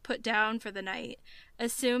Azaria was put down for the night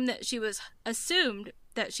assumed that she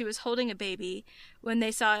was holding a baby when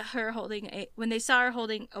they saw her holding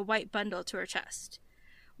a white bundle to her chest.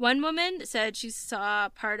 One woman said she saw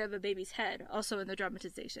part of a baby's head, also in the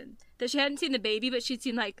dramatization. That she hadn't seen the baby, but she'd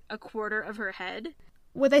seen like a quarter of her head.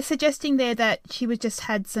 Were they suggesting there that she was just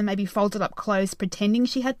had some maybe folded up clothes pretending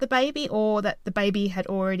she had the baby, or that the baby had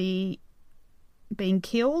already been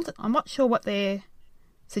killed? I'm not sure what they're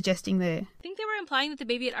suggesting there. I think they were implying that the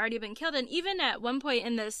baby had already been killed, and even at one point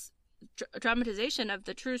in this dramatization of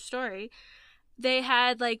the true story, they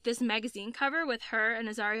had like this magazine cover with her and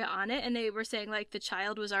Azaria on it, and they were saying like the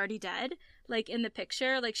child was already dead, like in the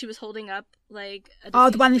picture, like she was holding up like a the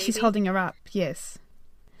one that baby. She's holding her up, yes.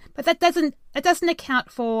 But that doesn't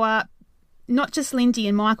account for not just Lindy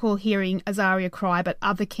and Michael hearing Azaria cry, but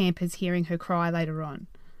other campers hearing her cry later on.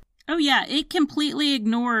 Oh yeah, it completely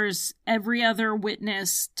ignores every other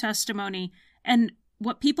witness testimony and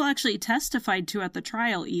what people actually testified to at the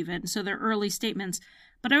trial even, so their early statements.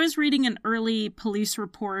 But I was reading an early police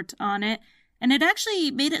report on it, and it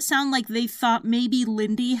actually made it sound like they thought maybe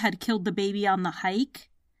Lindy had killed the baby on the hike,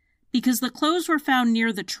 because the clothes were found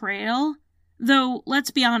near the trail. Though,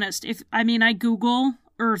 let's be honest, I Google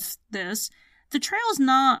Earth this, the trail's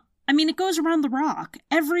not, it goes around the rock.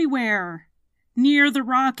 Everywhere near the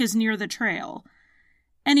rock is near the trail.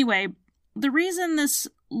 Anyway, the reason this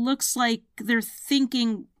looks like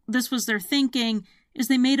this was their thinking is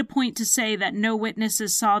they made a point to say that no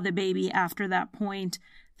witnesses saw the baby after that point.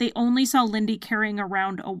 They only saw Lindy carrying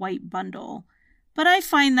around a white bundle. But I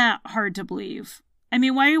find that hard to believe.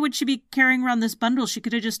 Why would she be carrying around this bundle? She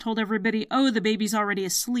could have just told everybody, oh, the baby's already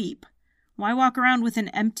asleep. Why walk around with an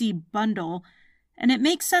empty bundle? And it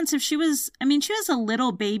makes sense if she was a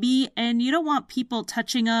little baby, and you don't want people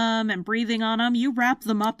touching them and breathing on them. You wrap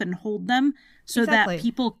them up and hold them so Exactly. that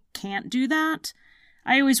people can't do that.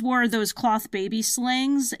 I always wore those cloth baby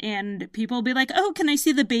slings, and people will be like, oh, can I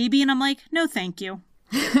see the baby? And I'm like, no, thank you.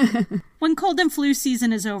 When cold and flu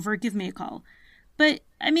season is over, give me a call. But,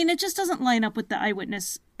 it just doesn't line up with the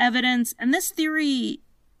eyewitness evidence, and this theory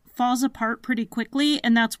falls apart pretty quickly,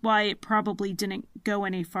 and that's why it probably didn't go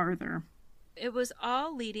any farther. It was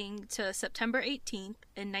all leading to September 18th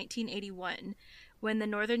in 1981, when the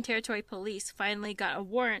Northern Territory Police finally got a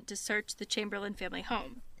warrant to search the Chamberlain family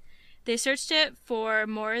home. They searched it for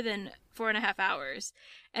more than 4.5 hours,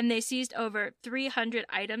 and they seized over 300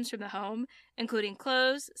 items from the home, including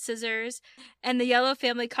clothes, scissors, and the yellow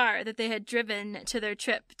family car that they had driven to their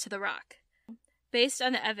trip to the Rock. Based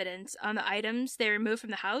on the evidence on the items they removed from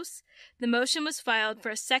the house, the motion was filed for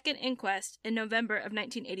a second inquest in November of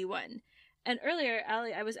 1981. And earlier,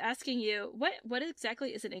 Allie, I was asking you, what exactly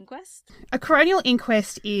is an inquest? A coronial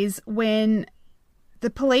inquest is when the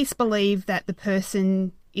police believe that the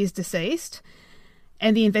person is deceased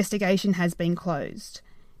and the investigation has been closed.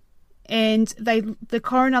 And the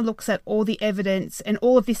coroner looks at all the evidence, and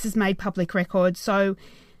all of this is made public record,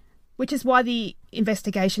 which is why the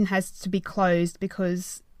investigation has to be closed,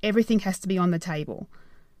 because everything has to be on the table.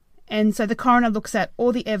 And so the coroner looks at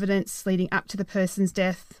all the evidence leading up to the person's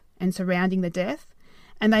death and surrounding the death,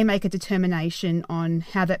 and they make a determination on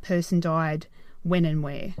how that person died, when and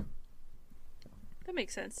where. That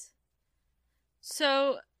makes sense.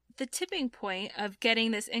 So the tipping point of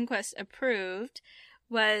getting this inquest approved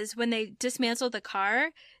was when they dismantled the car.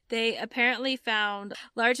 They apparently found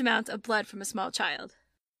large amounts of blood from a small child.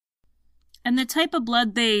 And the type of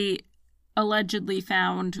blood they allegedly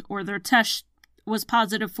found, or their test was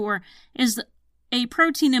positive for, is a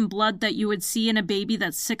protein in blood that you would see in a baby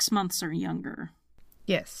that's 6 months or younger.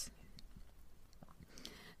 Yes.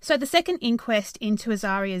 So the second inquest into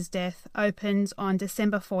Azaria's death opens on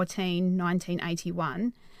December 14,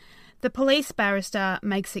 1981. The police barrister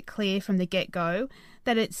makes it clear from the get-go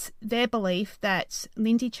that it's their belief that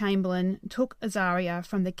Lindy Chamberlain took Azaria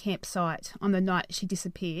from the campsite on the night she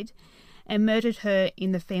disappeared and murdered her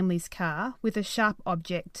in the family's car with a sharp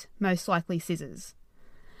object, most likely scissors.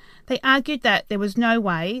 They argued that there was no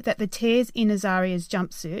way that the tears in Azaria's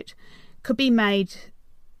jumpsuit could be made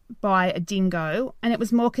by a dingo, and it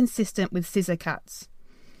was more consistent with scissor cuts.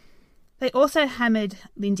 They also hammered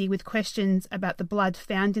Lindy with questions about the blood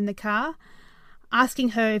found in the car, asking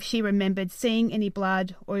her if she remembered seeing any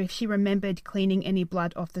blood or if she remembered cleaning any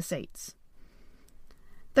blood off the seats.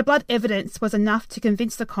 The blood evidence was enough to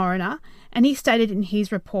convince the coroner, and he stated in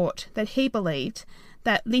his report that he believed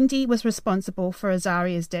that Lindy was responsible for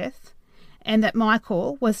Azaria's death and that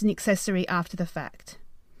Michael was an accessory after the fact.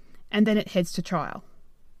 And then it heads to trial.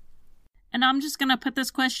 And I'm just going to put this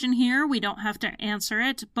question here. We don't have to answer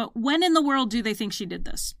it. But when in the world do they think she did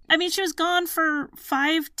this? I mean, she was gone for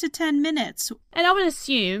 5 to 10 minutes. And I would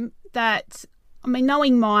assume that,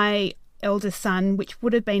 knowing my eldest son, which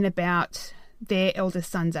would have been about their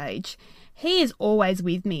eldest son's age, he is always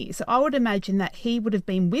with me. So I would imagine that he would have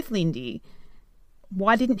been with Lindy.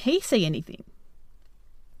 Why didn't he see anything?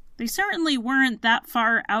 They certainly weren't that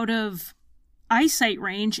far out of eyesight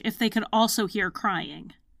range if they could also hear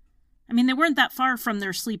crying. I mean, they weren't that far from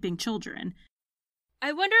their sleeping children.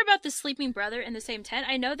 I wonder about the sleeping brother in the same tent.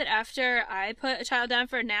 I know that after I put a child down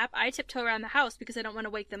for a nap, I tiptoe around the house because I don't want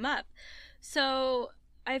to wake them up. So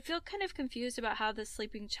I feel kind of confused about how the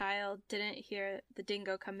sleeping child didn't hear the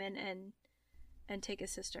dingo come in and take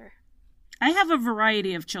his sister. I have a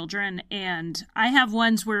variety of children, and I have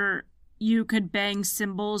ones where you could bang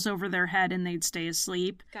cymbals over their head and they'd stay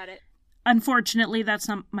asleep. Got it. Unfortunately, that's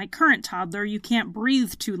not my current toddler. You can't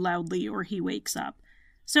breathe too loudly or he wakes up.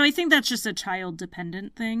 So I think that's just a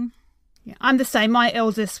child-dependent thing. Yeah, I'm the same. My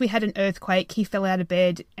eldest, we had an earthquake. He fell out of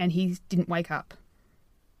bed and he didn't wake up.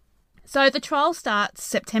 So the trial starts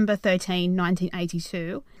September 13,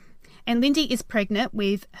 1982, and Lindy is pregnant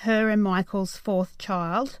with her and Michael's 4th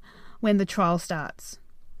child when the trial starts.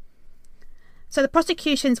 So the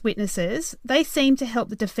prosecution's witnesses, they seem to help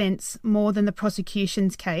the defence more than the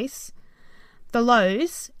prosecution's case. The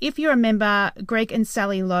Lows, if you remember Greg and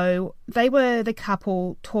Sally Lowe, they were the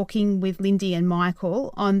couple talking with Lindy and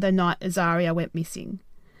Michael on the night Azaria went missing.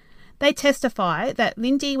 They testify that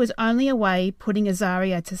Lindy was only away putting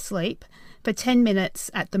Azaria to sleep for 10 minutes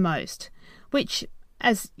at the most, which,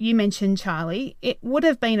 as you mentioned, Charlie, it would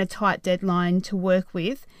have been a tight deadline to work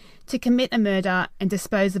with to commit a murder and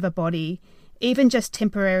dispose of a body, even just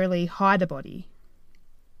temporarily hide a body.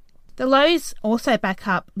 The Lows also back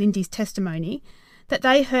up Lindy's testimony that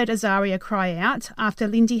they heard Azaria cry out after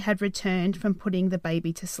Lindy had returned from putting the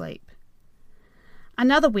baby to sleep.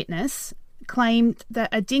 Another witness claimed that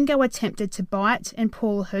a dingo attempted to bite and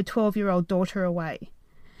pull her 12-year-old daughter away.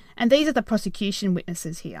 And these are the prosecution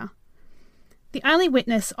witnesses here. The only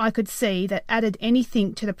witness I could see that added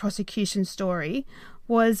anything to the prosecution story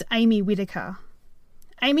was Amy Whitaker.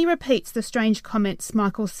 Amy repeats the strange comments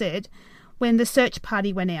Michael said when the search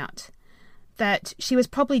party went out, that she was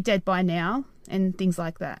probably dead by now and things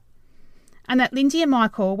like that, and that Lindy and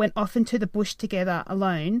Michael went off into the bush together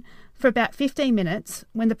alone for about 15 minutes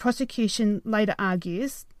when the prosecution later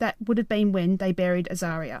argues that would have been when they buried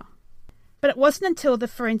Azaria. But it wasn't until the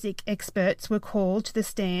forensic experts were called to the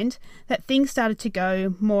stand that things started to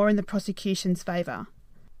go more in the prosecution's favour.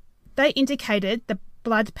 They indicated the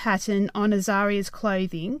blood pattern on Azaria's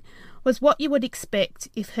clothing was what you would expect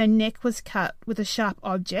if her neck was cut with a sharp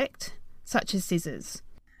object, such as scissors.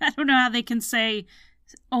 I don't know how they can say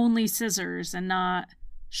only scissors and not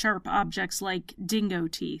sharp objects like dingo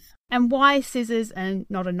teeth. And why scissors and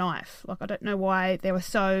not a knife? I don't know why they were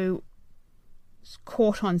so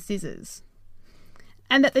caught on scissors.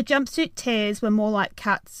 And that the jumpsuit tears were more like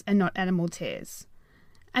cuts and not animal tears.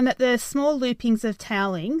 And that the small loopings of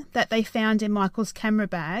toweling that they found in Michael's camera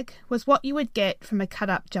bag was what you would get from a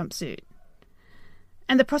cut-up jumpsuit.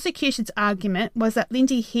 And the prosecution's argument was that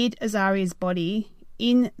Lindy hid Azaria's body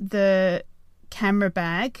in the camera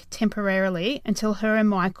bag temporarily until her and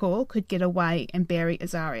Michael could get away and bury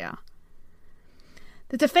Azaria.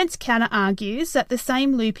 The defence counter-argues that the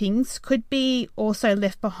same loopings could be also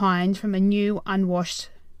left behind from a new unwashed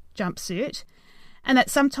jumpsuit, and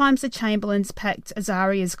that sometimes the Chamberlains packed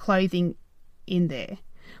Azaria's clothing in there,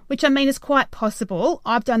 which is quite possible.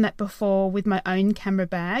 I've done that before with my own camera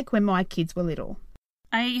bag when my kids were little.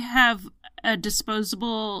 I have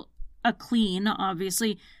a clean,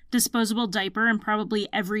 obviously, disposable diaper in probably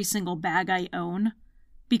every single bag I own.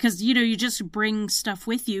 Because, you just bring stuff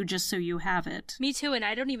with you just so you have it. Me too, and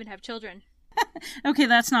I don't even have children. Okay,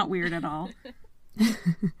 that's not weird at all.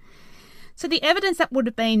 So the evidence that would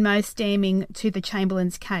have been most damning to the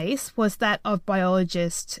Chamberlains' case was that of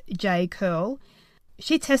biologist Jay Curl.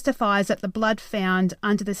 She testifies that the blood found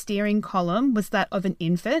under the steering column was that of an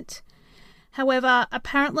infant. However,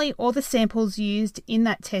 apparently all the samples used in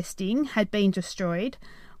that testing had been destroyed,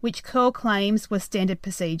 which Curl claims was standard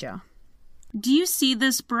procedure. Do you see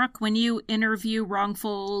this, Brooke, when you interview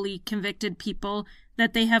wrongfully convicted people,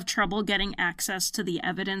 that they have trouble getting access to the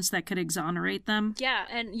evidence that could exonerate them? Yeah,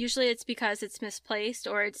 and usually it's because it's misplaced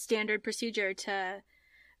or it's standard procedure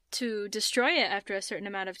to destroy it after a certain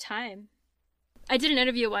amount of time. I did an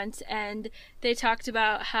interview once, and they talked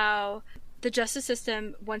about how the justice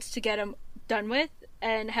system wants to get them done with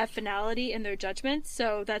and have finality in their judgments.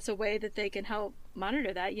 So that's a way that they can help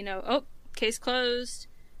monitor that. Oh, case closed.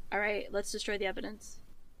 All right, let's destroy the evidence.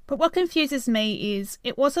 But what confuses me is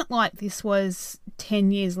it wasn't like this was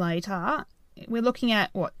 10 years later. We're looking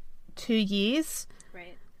at, 2 years?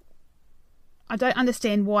 Right. I don't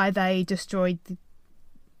understand why they destroyed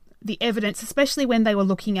the evidence, especially when they were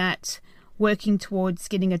looking at working towards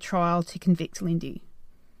getting a trial to convict Lindy.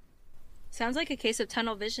 Sounds like a case of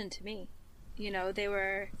tunnel vision to me. They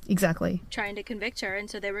were exactly trying to convict her, and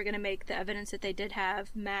so they were going to make the evidence that they did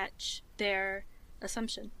have match their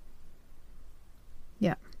assumption.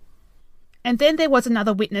 Yeah. And then there was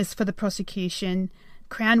another witness for the prosecution,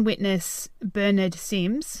 Crown witness Bernard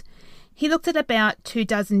Sims. He looked at about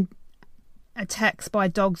 24 attacks by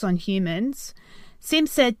dogs on humans.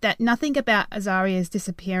 Sims said that nothing about Azaria's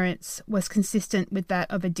disappearance was consistent with that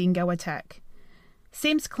of a dingo attack.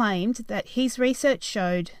 Sims claimed that his research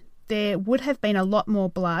showed there would have been a lot more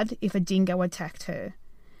blood if a dingo attacked her,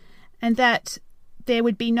 and that there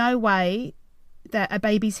would be no way that a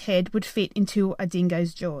baby's head would fit into a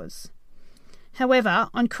dingo's jaws. However,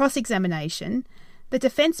 on cross-examination, the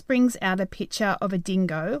defence brings out a picture of a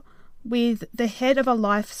dingo with the head of a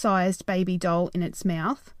life-sized baby doll in its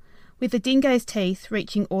mouth, with the dingo's teeth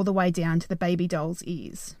reaching all the way down to the baby doll's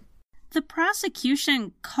ears. The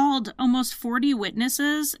prosecution called almost 40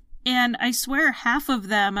 witnesses, and I swear half of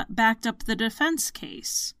them backed up the defense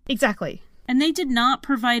case. Exactly. And they did not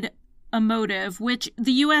provide a motive, which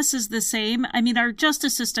the U.S. is the same. I mean, our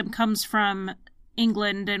justice system comes from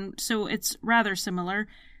England, and so it's rather similar.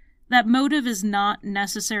 That motive is not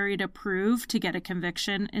necessary to prove to get a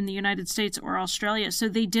conviction in the United States or Australia, so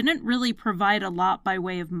they didn't really provide a lot by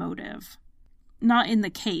way of motive. Not in the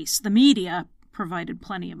case. The media provided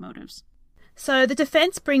plenty of motives. So the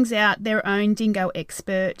defence brings out their own dingo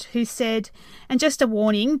expert who said, and just a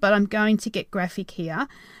warning, but I'm going to get graphic here,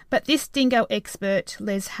 but this dingo expert,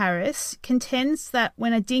 Les Harris, contends that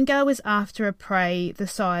when a dingo is after a prey the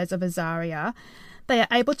size of Azaria, they are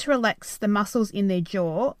able to relax the muscles in their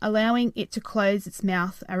jaw, allowing it to close its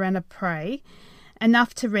mouth around a prey,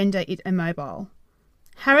 enough to render it immobile.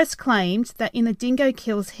 Harris claimed that in the dingo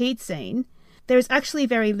kills he'd seen, there is actually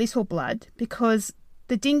very little blood because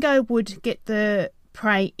the dingo would get the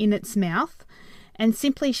prey in its mouth and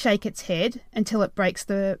simply shake its head until it breaks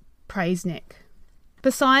the prey's neck.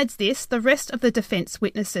 Besides this, the rest of the defence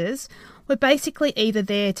witnesses were basically either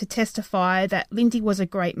there to testify that Lindy was a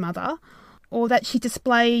great mother or that she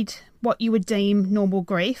displayed what you would deem normal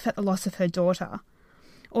grief at the loss of her daughter.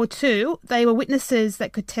 Or two, they were witnesses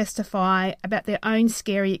that could testify about their own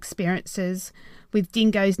scary experiences with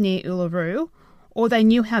dingoes near Uluru, or they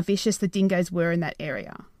knew how vicious the dingoes were in that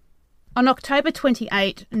area. On October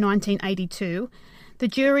 28, 1982, the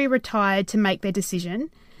jury retired to make their decision,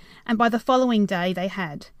 and by the following day they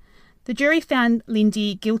had. The jury found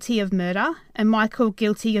Lindy guilty of murder and Michael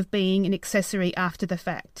guilty of being an accessory after the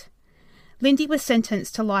fact. Lindy was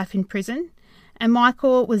sentenced to life in prison, and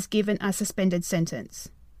Michael was given a suspended sentence.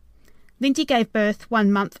 Lindy gave birth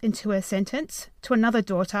 1 month into her sentence to another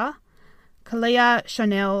daughter, Kalia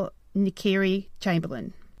Chanel Nikiri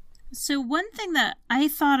Chamberlain. So one thing that I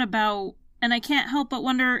thought about, and I can't help but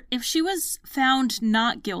wonder, if she was found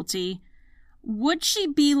not guilty, would she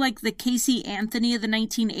be like the Casey Anthony of the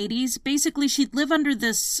 1980s? Basically, she'd live under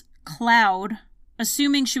this cloud,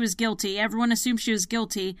 assuming she was guilty. Everyone assumed she was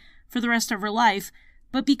guilty for the rest of her life.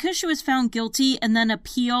 But because she was found guilty and then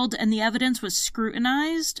appealed and the evidence was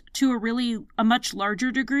scrutinized to a much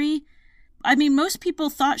larger degree, I mean, most people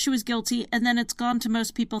thought she was guilty, and then it's gone to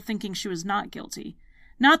most people thinking she was not guilty.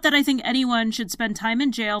 Not that I think anyone should spend time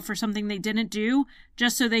in jail for something they didn't do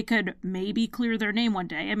just so they could maybe clear their name one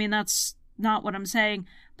day. I mean, that's not what I'm saying,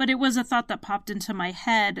 but it was a thought that popped into my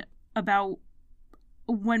head about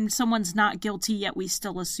when someone's not guilty yet we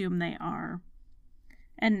still assume they are.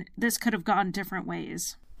 And this could have gone different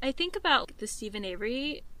ways. I think about the Stephen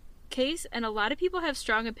Avery case, and a lot of people have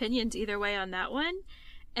strong opinions either way on that one.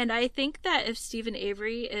 And I think that if Stephen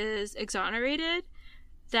Avery is exonerated,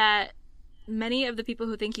 that many of the people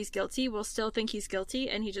who think he's guilty will still think he's guilty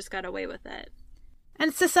and he just got away with it. And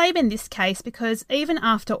it's the same in this case because even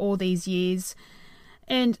after all these years,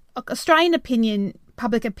 and Australian opinion,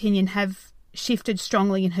 public opinion have shifted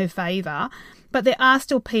strongly in her favour, but there are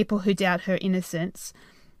still people who doubt her innocence.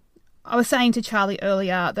 I was saying to Charlie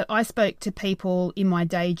earlier that I spoke to people in my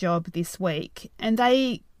day job this week and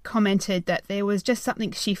they commented that there was just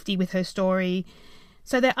something shifty with her story.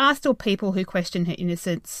 So there are still people who question her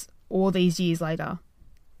innocence all these years later.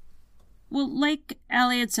 Well, like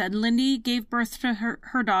Allie had said, Lindy gave birth to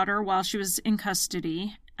her daughter while she was in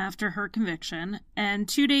custody after her conviction, and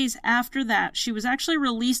 2 days after that, she was actually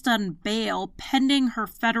released on bail pending her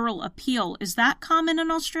federal appeal. Is that common in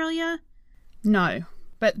Australia? No,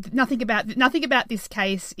 but nothing about this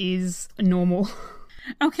case is normal.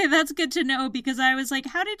 Okay, that's good to know, because I was like,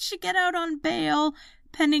 how did she get out on bail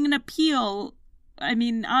pending an appeal? I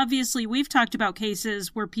mean, obviously, we've talked about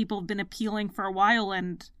cases where people have been appealing for a while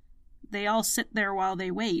and they all sit there while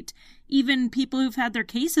they wait. Even people who've had their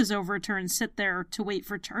cases overturned sit there to wait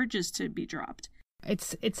for charges to be dropped.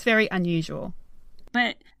 It's very unusual.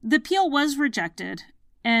 But the appeal was rejected,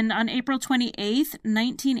 and on April 28th,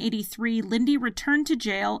 1983, Lindy returned to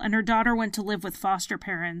jail and her daughter went to live with foster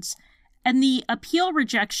parents. And the appeal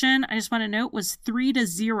rejection, I just want to note, was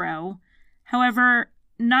 3-0. However,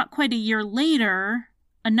 not quite a year later,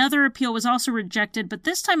 another appeal was also rejected, but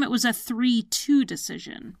this time it was a 3-2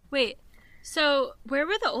 decision. Wait, so where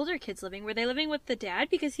were the older kids living? Were they living with the dad?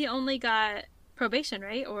 Because he only got probation,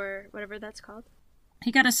 right? Or whatever that's called.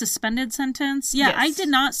 He got a suspended sentence? Yeah, yes. I did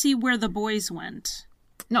not see where the boys went.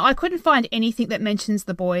 No, I couldn't find anything that mentions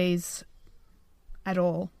the boys at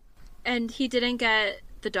all. And he didn't get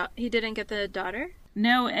the daughter?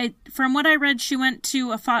 No, from what I read, she went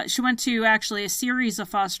to actually a series of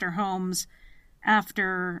foster homes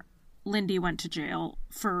after Lindy went to jail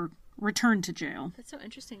returned to jail. That's so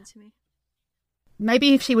interesting to me.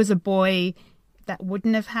 Maybe if she was a boy, that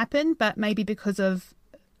wouldn't have happened, but maybe because of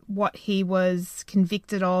what he was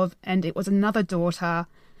convicted of and it was another daughter,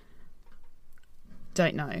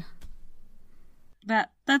 don't know.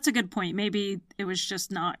 That's a good point. Maybe it was just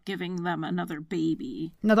not giving them another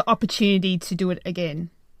baby. Another opportunity to do it again.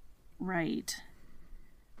 Right.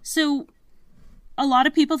 So a lot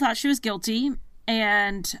of people thought she was guilty,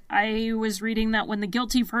 and I was reading that when the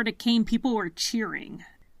guilty verdict came, people were cheering.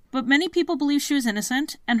 But many people believe she was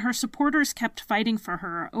innocent, and her supporters kept fighting for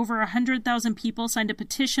her. Over 100,000 people signed a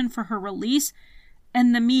petition for her release,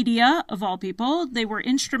 and the media, of all people, they were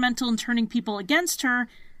instrumental in turning people against her.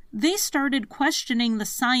 They started questioning the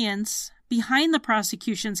science behind the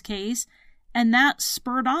prosecution's case, and that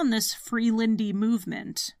spurred on this Free Lindy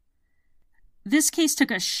movement. This case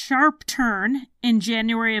took a sharp turn in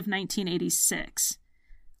January of 1986.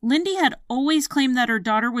 Lindy had always claimed that her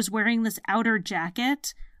daughter was wearing this outer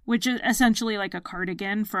jacket, which is essentially like a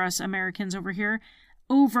cardigan for us Americans over here,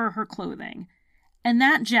 over her clothing. And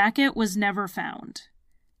that jacket was never found.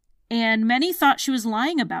 And many thought she was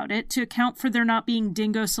lying about it to account for there not being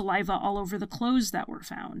dingo saliva all over the clothes that were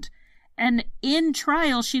found. And in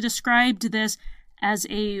trial, she described this as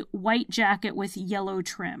a white jacket with yellow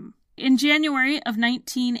trim. In January of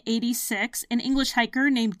 1986, an English hiker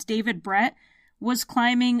named David Brett was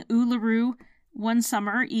climbing Uluru one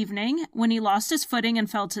summer evening when he lost his footing and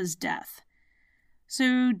fell to his death.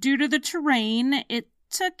 So due to the terrain, it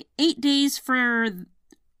took 8 days for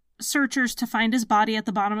searchers to find his body at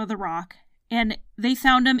the bottom of the rock, and they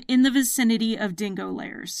found him in the vicinity of dingo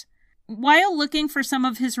lairs. While looking for some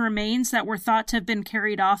of his remains that were thought to have been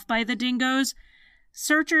carried off by the dingoes,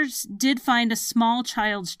 searchers did find a small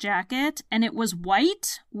child's jacket, and it was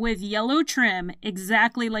white with yellow trim,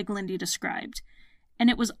 exactly like Lindy described. And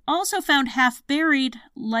it was also found half buried,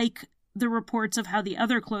 like the reports of how the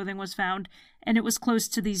other clothing was found, and it was close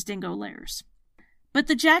to these dingo lairs. But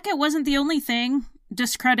the jacket wasn't the only thing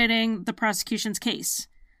discrediting the prosecution's case.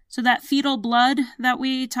 So that fetal blood that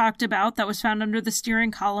we talked about that was found under the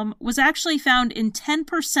steering column was actually found in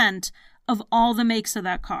 10% of all the makes of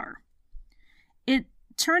that car. It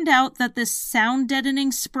turned out that this sound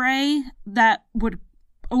deadening spray that would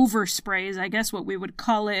overspray is I guess what we would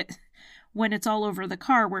call it when it's all over the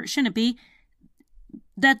car where it shouldn't be,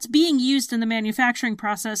 that's being used in the manufacturing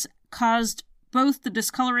process caused both the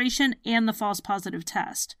discoloration and the false positive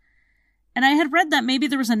test. And I had read that maybe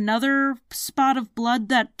there was another spot of blood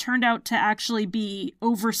that turned out to actually be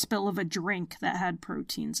overspill of a drink that had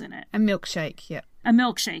proteins in it. A milkshake, yeah. A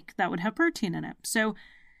milkshake that would have protein in it. So,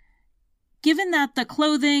 given that the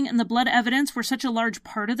clothing and the blood evidence were such a large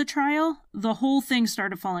part of the trial, the whole thing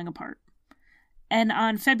started falling apart. And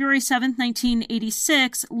on February 7th,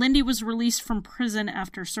 1986, Lindy was released from prison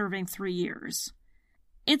after serving 3 years.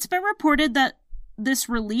 It's been reported that this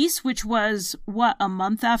release, which was, a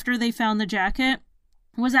month after they found the jacket,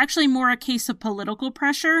 was actually more a case of political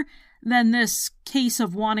pressure than this case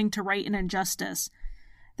of wanting to right an injustice.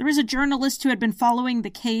 There was a journalist who had been following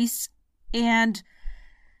the case and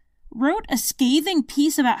wrote a scathing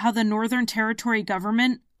piece about how the Northern Territory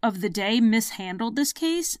government of the day mishandled this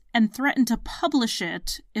case and threatened to publish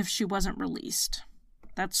it if she wasn't released.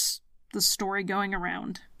 That's the story going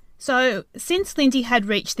around. So, since Lindy had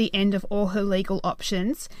reached the end of all her legal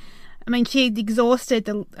options, she'd exhausted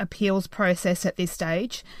the appeals process at this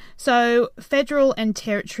stage, so federal and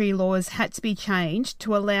territory laws had to be changed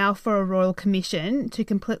to allow for a royal commission to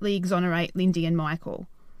completely exonerate Lindy and Michael.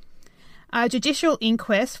 A judicial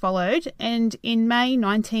inquest followed, and in May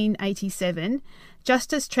 1987,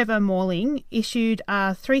 Justice Trevor Morling issued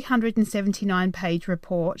a 379-page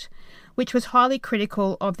report which was highly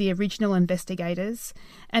critical of the original investigators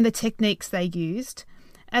and the techniques they used,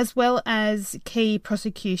 as well as key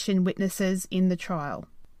prosecution witnesses in the trial.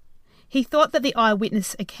 He thought that the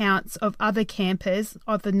eyewitness accounts of other campers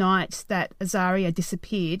of the night that Azaria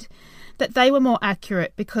disappeared, that they were more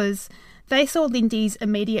accurate because they saw Lindy's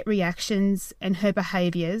immediate reactions and her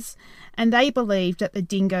behaviours, and they believed that the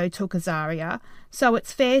dingo took Azaria, so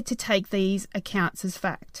it's fair to take these accounts as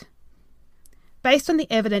fact. Based on the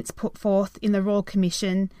evidence put forth in the Royal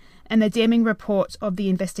Commission and the Deming report of the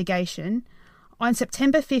investigation, on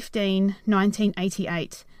September 15,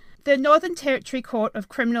 1988, the Northern Territory Court of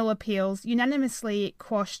Criminal Appeals unanimously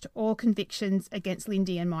quashed all convictions against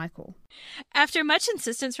Lindy and Michael. After much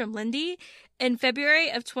insistence from Lindy, in February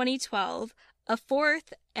of 2012, a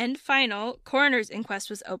fourth and final coroner's inquest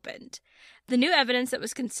was opened. The new evidence that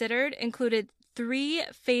was considered included 3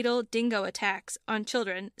 fatal dingo attacks on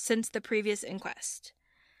children since the previous inquest.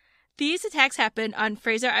 These attacks happened on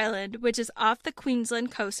Fraser Island, which is off the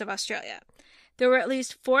Queensland coast of Australia. There were at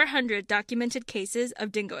least 400 documented cases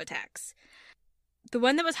of dingo attacks. The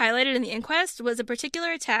one that was highlighted in the inquest was a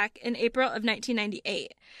particular attack in April of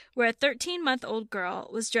 1998, where a 13-month-old girl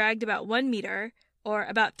was dragged about 1 meter, or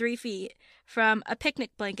about 3 feet, from a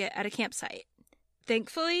picnic blanket at a campsite.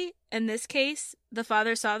 Thankfully, in this case, the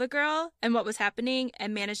father saw the girl and what was happening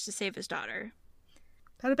and managed to save his daughter.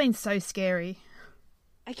 That would have been so scary.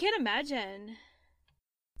 I can't imagine.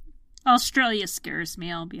 Australia scares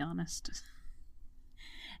me, I'll be honest.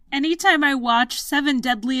 Anytime I watch 7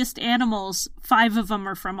 Deadliest Animals, 5 of them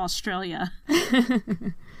are from Australia.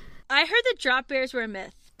 I heard that drop bears were a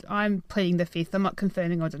myth. I'm pleading the fifth. I'm not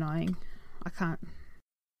confirming or denying. I can't.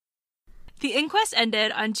 The inquest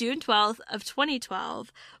ended on June 12th of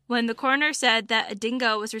 2012 when the coroner said that a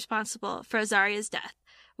dingo was responsible for Azaria's death,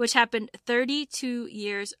 which happened 32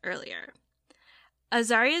 years earlier.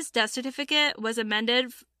 Azaria's death certificate was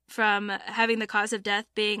amended from having the cause of death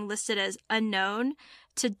being listed as unknown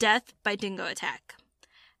to death by dingo attack.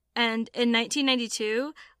 And in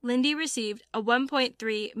 1992, Lindy received a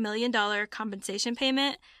 $1.3 million compensation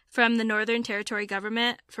payment from the Northern Territory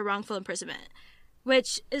government for wrongful imprisonment,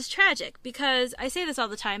 which is tragic because I say this all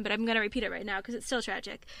the time, but I'm going to repeat it right now because it's still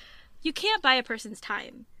tragic. You can't buy a person's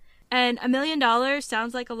time. And $1 million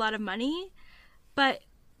sounds like a lot of money, but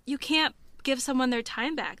you can't give someone their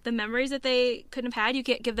time back. The memories that they couldn't have had, you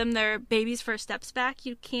can't give them their baby's first steps back.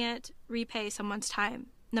 You can't repay someone's time,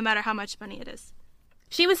 no matter how much money it is.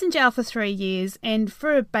 She was in jail for 3 years, and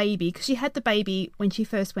for a baby, because she had the baby when she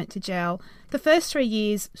first went to jail, the first 3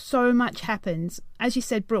 years, so much happens. As you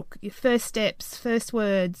said, Brooke, your first steps, first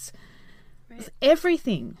words, right.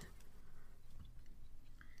 Everything.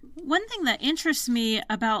 One thing that interests me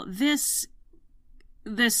about this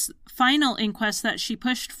final inquest that she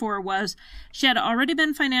pushed for was she had already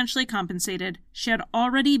been financially compensated, she had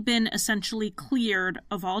already been essentially cleared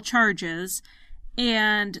of all charges,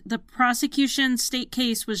 and the prosecution state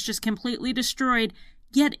case was just completely destroyed,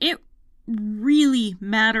 yet it really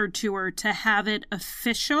mattered to her to have it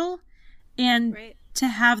official and to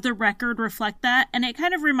have the record reflect that. And it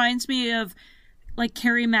kind of reminds me of like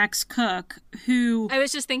Kerry Max Cook, who... I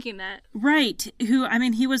was just thinking that. Right. Who, I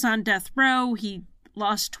mean, he was on death row. He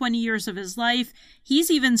lost 20 years of his life.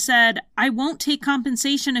 He's even said, I won't take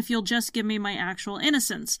compensation if you'll just give me my actual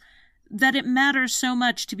innocence. That it matters so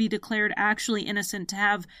much to be declared actually innocent, to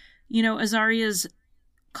have, you know, Azaria's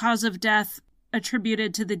cause of death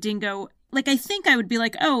attributed to the dingo. Like, I think I would be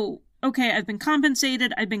like, oh, okay, I've been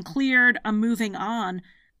compensated, I've been cleared, I'm moving on.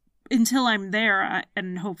 Until I'm there,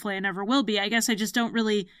 and hopefully I never will be. I guess I just don't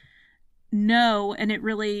really know, and it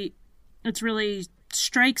really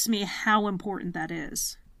strikes me how important that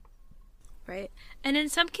is. Right. And in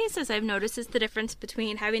some cases I've noticed it's the difference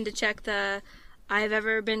between having to check the I've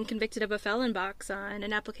ever been convicted of a felon box on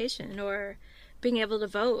an application or being able to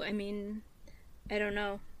vote. I mean, I don't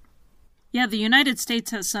know. Yeah, the United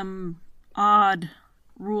States has some odd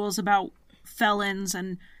rules about felons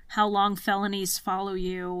and how long felonies follow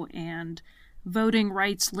you and voting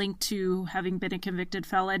rights linked to having been a convicted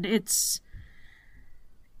felon. It's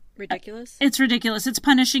ridiculous. It's ridiculous. It's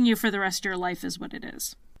punishing you for the rest of your life is what it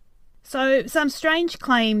is. So some strange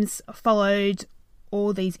claims followed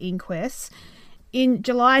all these inquests. In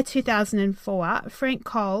July 2004, Frank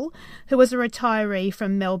Cole, who was a retiree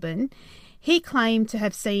from Melbourne, he claimed to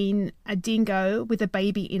have seen a dingo with a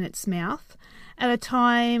baby in its mouth at a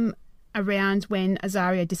time around when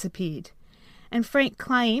Azaria disappeared, and Frank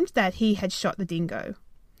claimed that he had shot the dingo.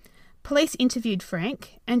 Police interviewed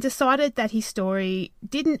Frank and decided that his story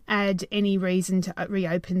didn't add any reason to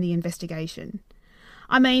reopen the investigation.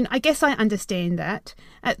 I mean, I guess I understand that.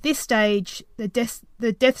 At this stage, the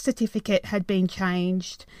death certificate had been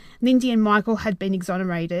changed, Lindy and Michael had been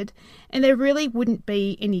exonerated, and there really wouldn't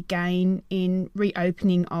be any gain in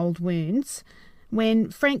reopening old wounds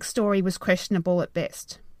when Frank's story was questionable at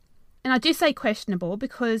best. And I do say questionable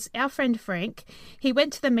because our friend Frank, he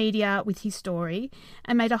went to the media with his story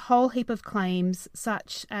and made a whole heap of claims,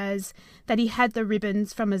 such as that he had the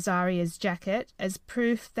ribbons from Azaria's jacket as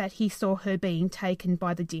proof that he saw her being taken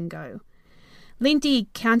by the dingo. Lindy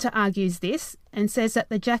counter-argues this and says that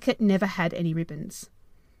the jacket never had any ribbons.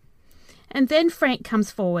 And then Frank comes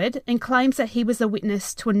forward and claims that he was a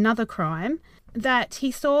witness to another crime, that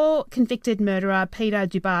he saw convicted murderer Peter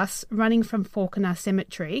Dubas running from Falconer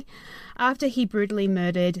Cemetery after he brutally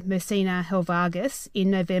murdered Mersina Helvargas in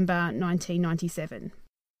November 1997.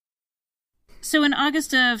 So in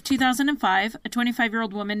August of 2005, a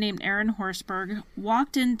 25-year-old woman named Erin Horsberg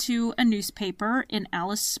walked into a newspaper in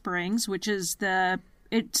Alice Springs, which is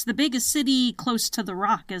it's the biggest city close to the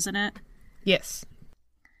Rock, isn't it? Yes.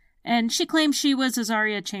 And she claimed she was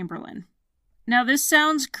Azaria Chamberlain. Now, this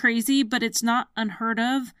sounds crazy, but it's not unheard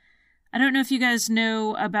of. I don't know if you guys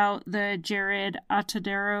know about the Jared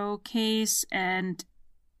Atadero case, and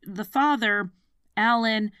the father,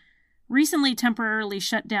 Alan, recently temporarily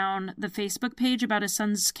shut down the Facebook page about his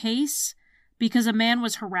son's case because a man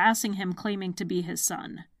was harassing him claiming to be his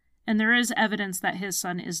son. And there is evidence that his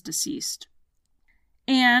son is deceased.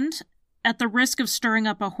 And at the risk of stirring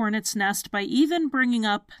up a hornet's nest by even bringing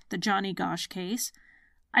up the Johnny Gosch case,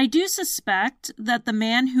 I do suspect that the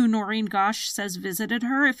man who Noreen Gosch says visited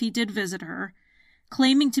her, if he did visit her,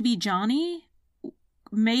 claiming to be Johnny,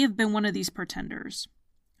 may have been one of these pretenders.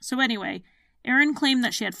 So anyway, Erin claimed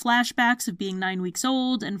that she had flashbacks of being 9 weeks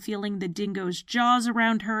old and feeling the dingo's jaws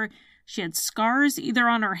around her. She had scars either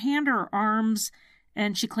on her hand or her arms,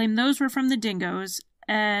 and she claimed those were from the dingoes.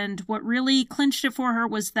 And what really clinched it for her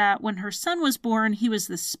was that when her son was born, he was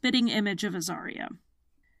the spitting image of Azaria.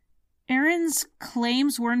 Erin's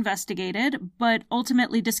claims were investigated, but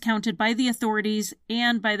ultimately discounted by the authorities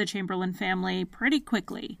and by the Chamberlain family pretty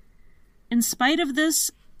quickly. In spite of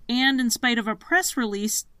this, and in spite of a press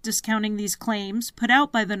release discounting these claims put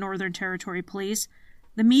out by the Northern Territory Police,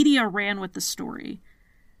 the media ran with the story.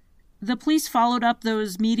 The police followed up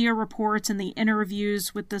those media reports and the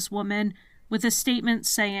interviews with this woman with a statement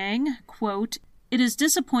saying, quote, "It is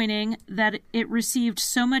disappointing that it received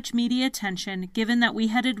so much media attention given that we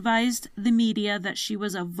had advised the media that she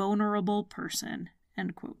was a vulnerable person,"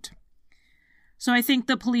 end quote. So I think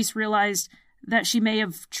the police realized that she may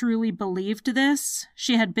have truly believed this.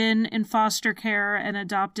 She had been in foster care and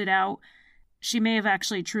adopted out. She may have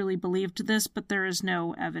actually truly believed this, but there is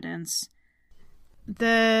no evidence.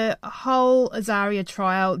 The whole Azaria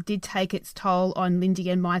trial did take its toll on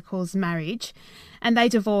Lindy and Michael's marriage, and they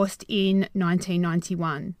divorced in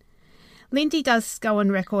 1991. Lindy does go on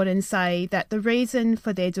record and say that the reason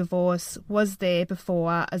for their divorce was there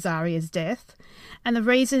before Azaria's death, and the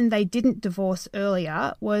reason they didn't divorce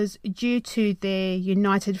earlier was due to their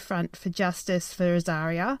united front for justice for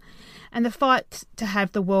Azaria and the fight to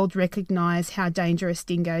have the world recognise how dangerous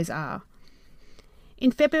dingoes are.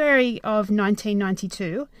 In February of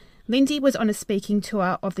 1992, Lindy was on a speaking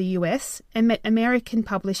tour of the US and met American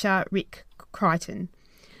publisher Rick Crichton,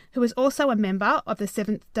 who was also a member of the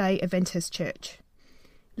Seventh-day Adventist Church.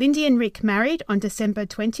 Lindy and Rick married on December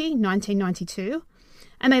 20, 1992,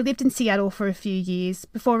 and they lived in Seattle for a few years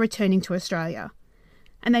before returning to Australia.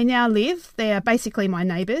 And they are basically my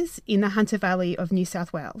neighbours, in the Hunter Valley of New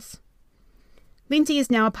South Wales. Lindy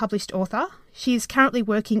is now a published author. She is currently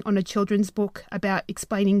working on a children's book about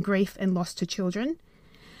explaining grief and loss to children,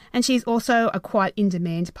 and she's also a quite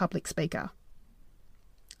in-demand public speaker.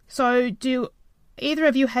 So do either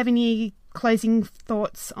of you have any closing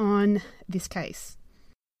thoughts on this case?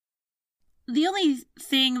 The only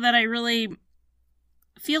thing that I really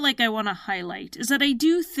feel like I want to highlight is that I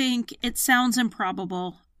do think it sounds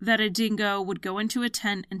improbable that a dingo would go into a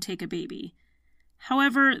tent and take a baby.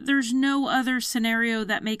 However, there's no other scenario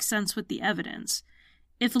that makes sense with the evidence.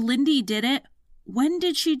 If Lindy did it, when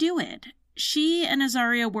did she do it? She and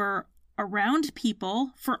Azaria were around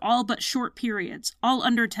people for all but short periods, all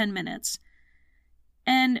under 10 minutes.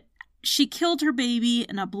 And she killed her baby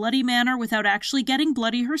in a bloody manner without actually getting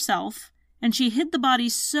bloody herself, and she hid the body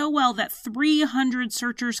so well that 300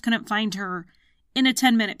 searchers couldn't find her in a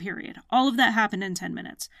 10-minute period. All of that happened in 10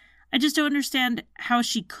 minutes. I just don't understand how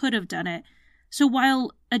she could have done it. So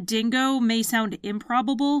while a dingo may sound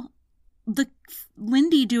improbable, the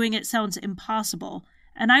Lindy doing it sounds impossible.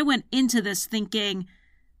 And I went into this thinking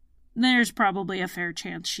there's probably a fair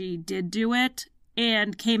chance she did do it,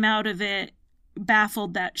 and came out of it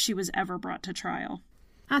baffled that she was ever brought to trial.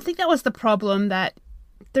 I think that was the problem, that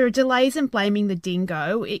there are delays in blaming the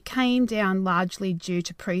dingo. It came down largely due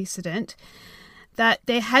to precedent, that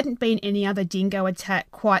there hadn't been any other dingo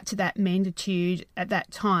attack quite to that magnitude at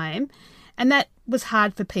that time, and that was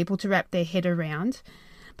hard for people to wrap their head around.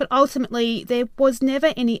 But ultimately, there was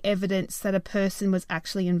never any evidence that a person was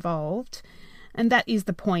actually involved, and that is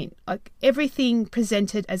the point. Like, everything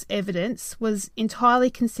presented as evidence was entirely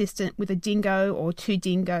consistent with a dingo or two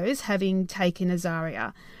dingoes having taken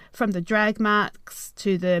Azaria, from the drag marks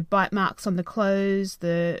to the bite marks on the clothes,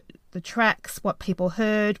 the tracks, what people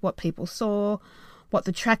heard, what people saw, what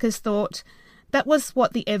the trackers thought. That was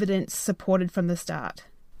what the evidence supported from the start.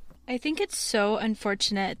 I think it's so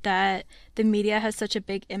unfortunate that the media has such a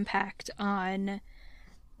big impact on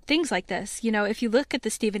things like this. You know, if you look at the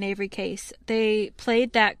Stephen Avery case, they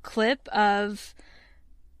played that clip of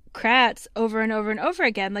Kratz over and over and over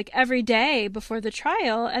again, like every day before the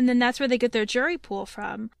trial, and then that's where they get their jury pool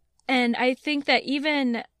from. And I think that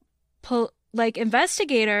even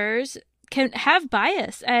investigators can have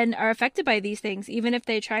bias and are affected by these things, even if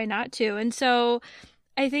they try not to. And so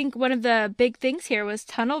I think one of the big things here was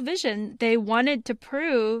tunnel vision. They wanted to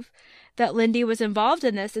prove that Lindy was involved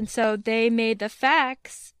in this, and so they made the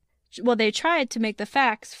facts, well, they tried to make the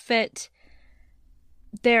facts fit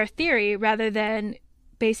their theory rather than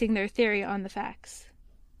basing their theory on the facts.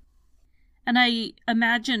 And I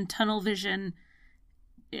imagine tunnel vision,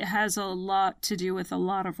 it has a lot to do with a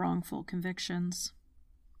lot of wrongful convictions.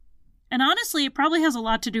 And honestly, it probably has a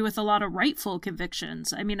lot to do with a lot of rightful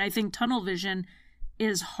convictions. I mean, I think tunnel vision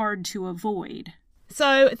is hard to avoid.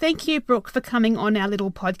 So thank you, Brooke, for coming on our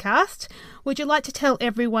little podcast. Would you like to tell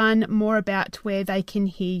everyone more about where they can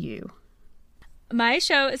hear you? My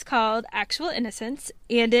show is called Actual Innocence,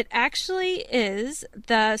 and it actually is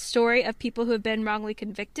the story of people who have been wrongly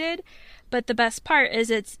convicted, but the best part is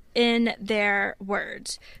it's in their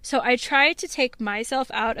words. So I try to take myself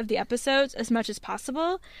out of the episodes as much as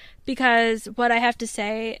possible, because what I have to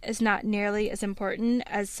say is not nearly as important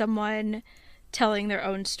as someone telling their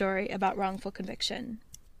own story about wrongful conviction.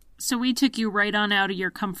 So we took you right on out of your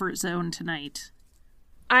comfort zone tonight.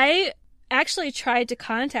 I actually tried to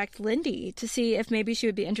contact Lindy to see if maybe she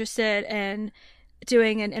would be interested in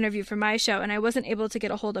doing an interview for my show, and I wasn't able to get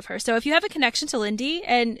a hold of her. So if you have a connection to Lindy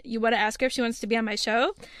and you want to ask her if she wants to be on my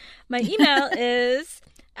show, my email is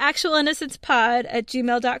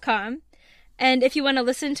actualinnocencepod@gmail.com. And if you want to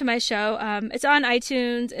listen to my show, it's on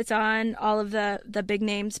iTunes, it's on all of the big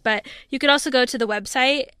names, but you could also go to the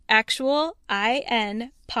website,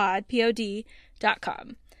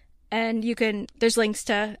 actualinpod.com. And there's links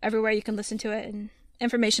to everywhere you can listen to it and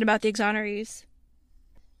information about the exonerees.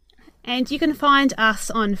 And you can find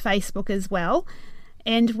us on Facebook as well.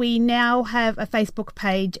 And we now have a Facebook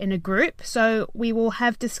page and a group, so we will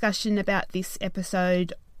have discussion about this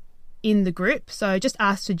episode in the group, so just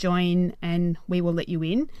ask to join and we will let you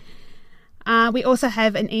in. We also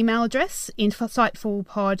have an email address,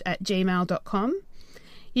 insightfulpod@gmail.com.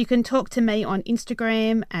 You can talk to me on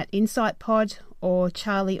Instagram @insightpod or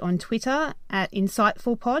Charlie on Twitter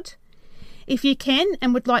 @insightfulpod. If you can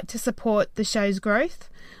and would like to support the show's growth,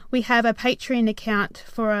 we have a Patreon account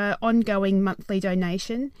for an ongoing monthly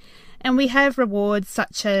donation, and we have rewards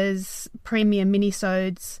such as premium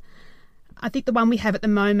minisodes. I think the one we have at the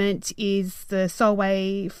moment is the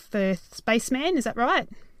Solway Firth Spaceman, is that right?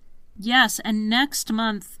 Yes, and next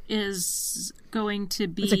month is going to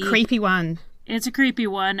be... It's a creepy one. It's a creepy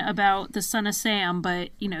one about the son of Sam, but,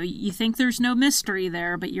 you think there's no mystery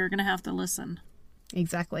there, but you're going to have to listen.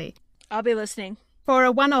 Exactly. I'll be listening. For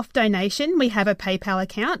a one-off donation, we have a PayPal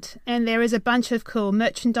account, and there is a bunch of cool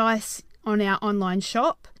merchandise on our online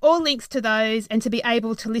shop. All links to those, and to be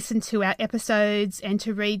able to listen to our episodes and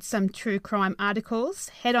to read some true crime articles,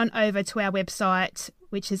 head on over to our website,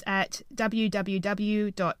 which is at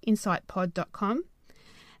www.insightpod.com.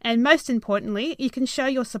 And most importantly, you can show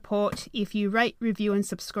your support if you rate, review and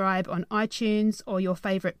subscribe on iTunes or your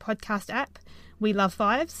favourite podcast app. We love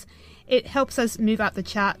fives. It helps us move up the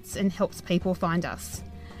charts and helps people find us.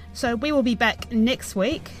 So we will be back next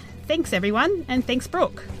week. Thanks everyone, and thanks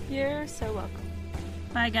Brooke. You're so welcome.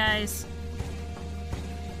 Bye guys.